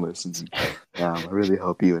much for listening. I really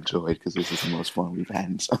hope you enjoyed because this is the most fun we've had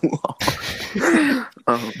in so long.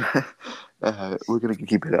 We're going to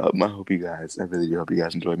keep it up. I really do hope you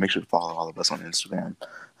guys enjoyed. Make sure to follow all of us on Instagram.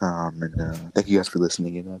 And thank you guys for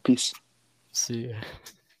listening and peace. See ya.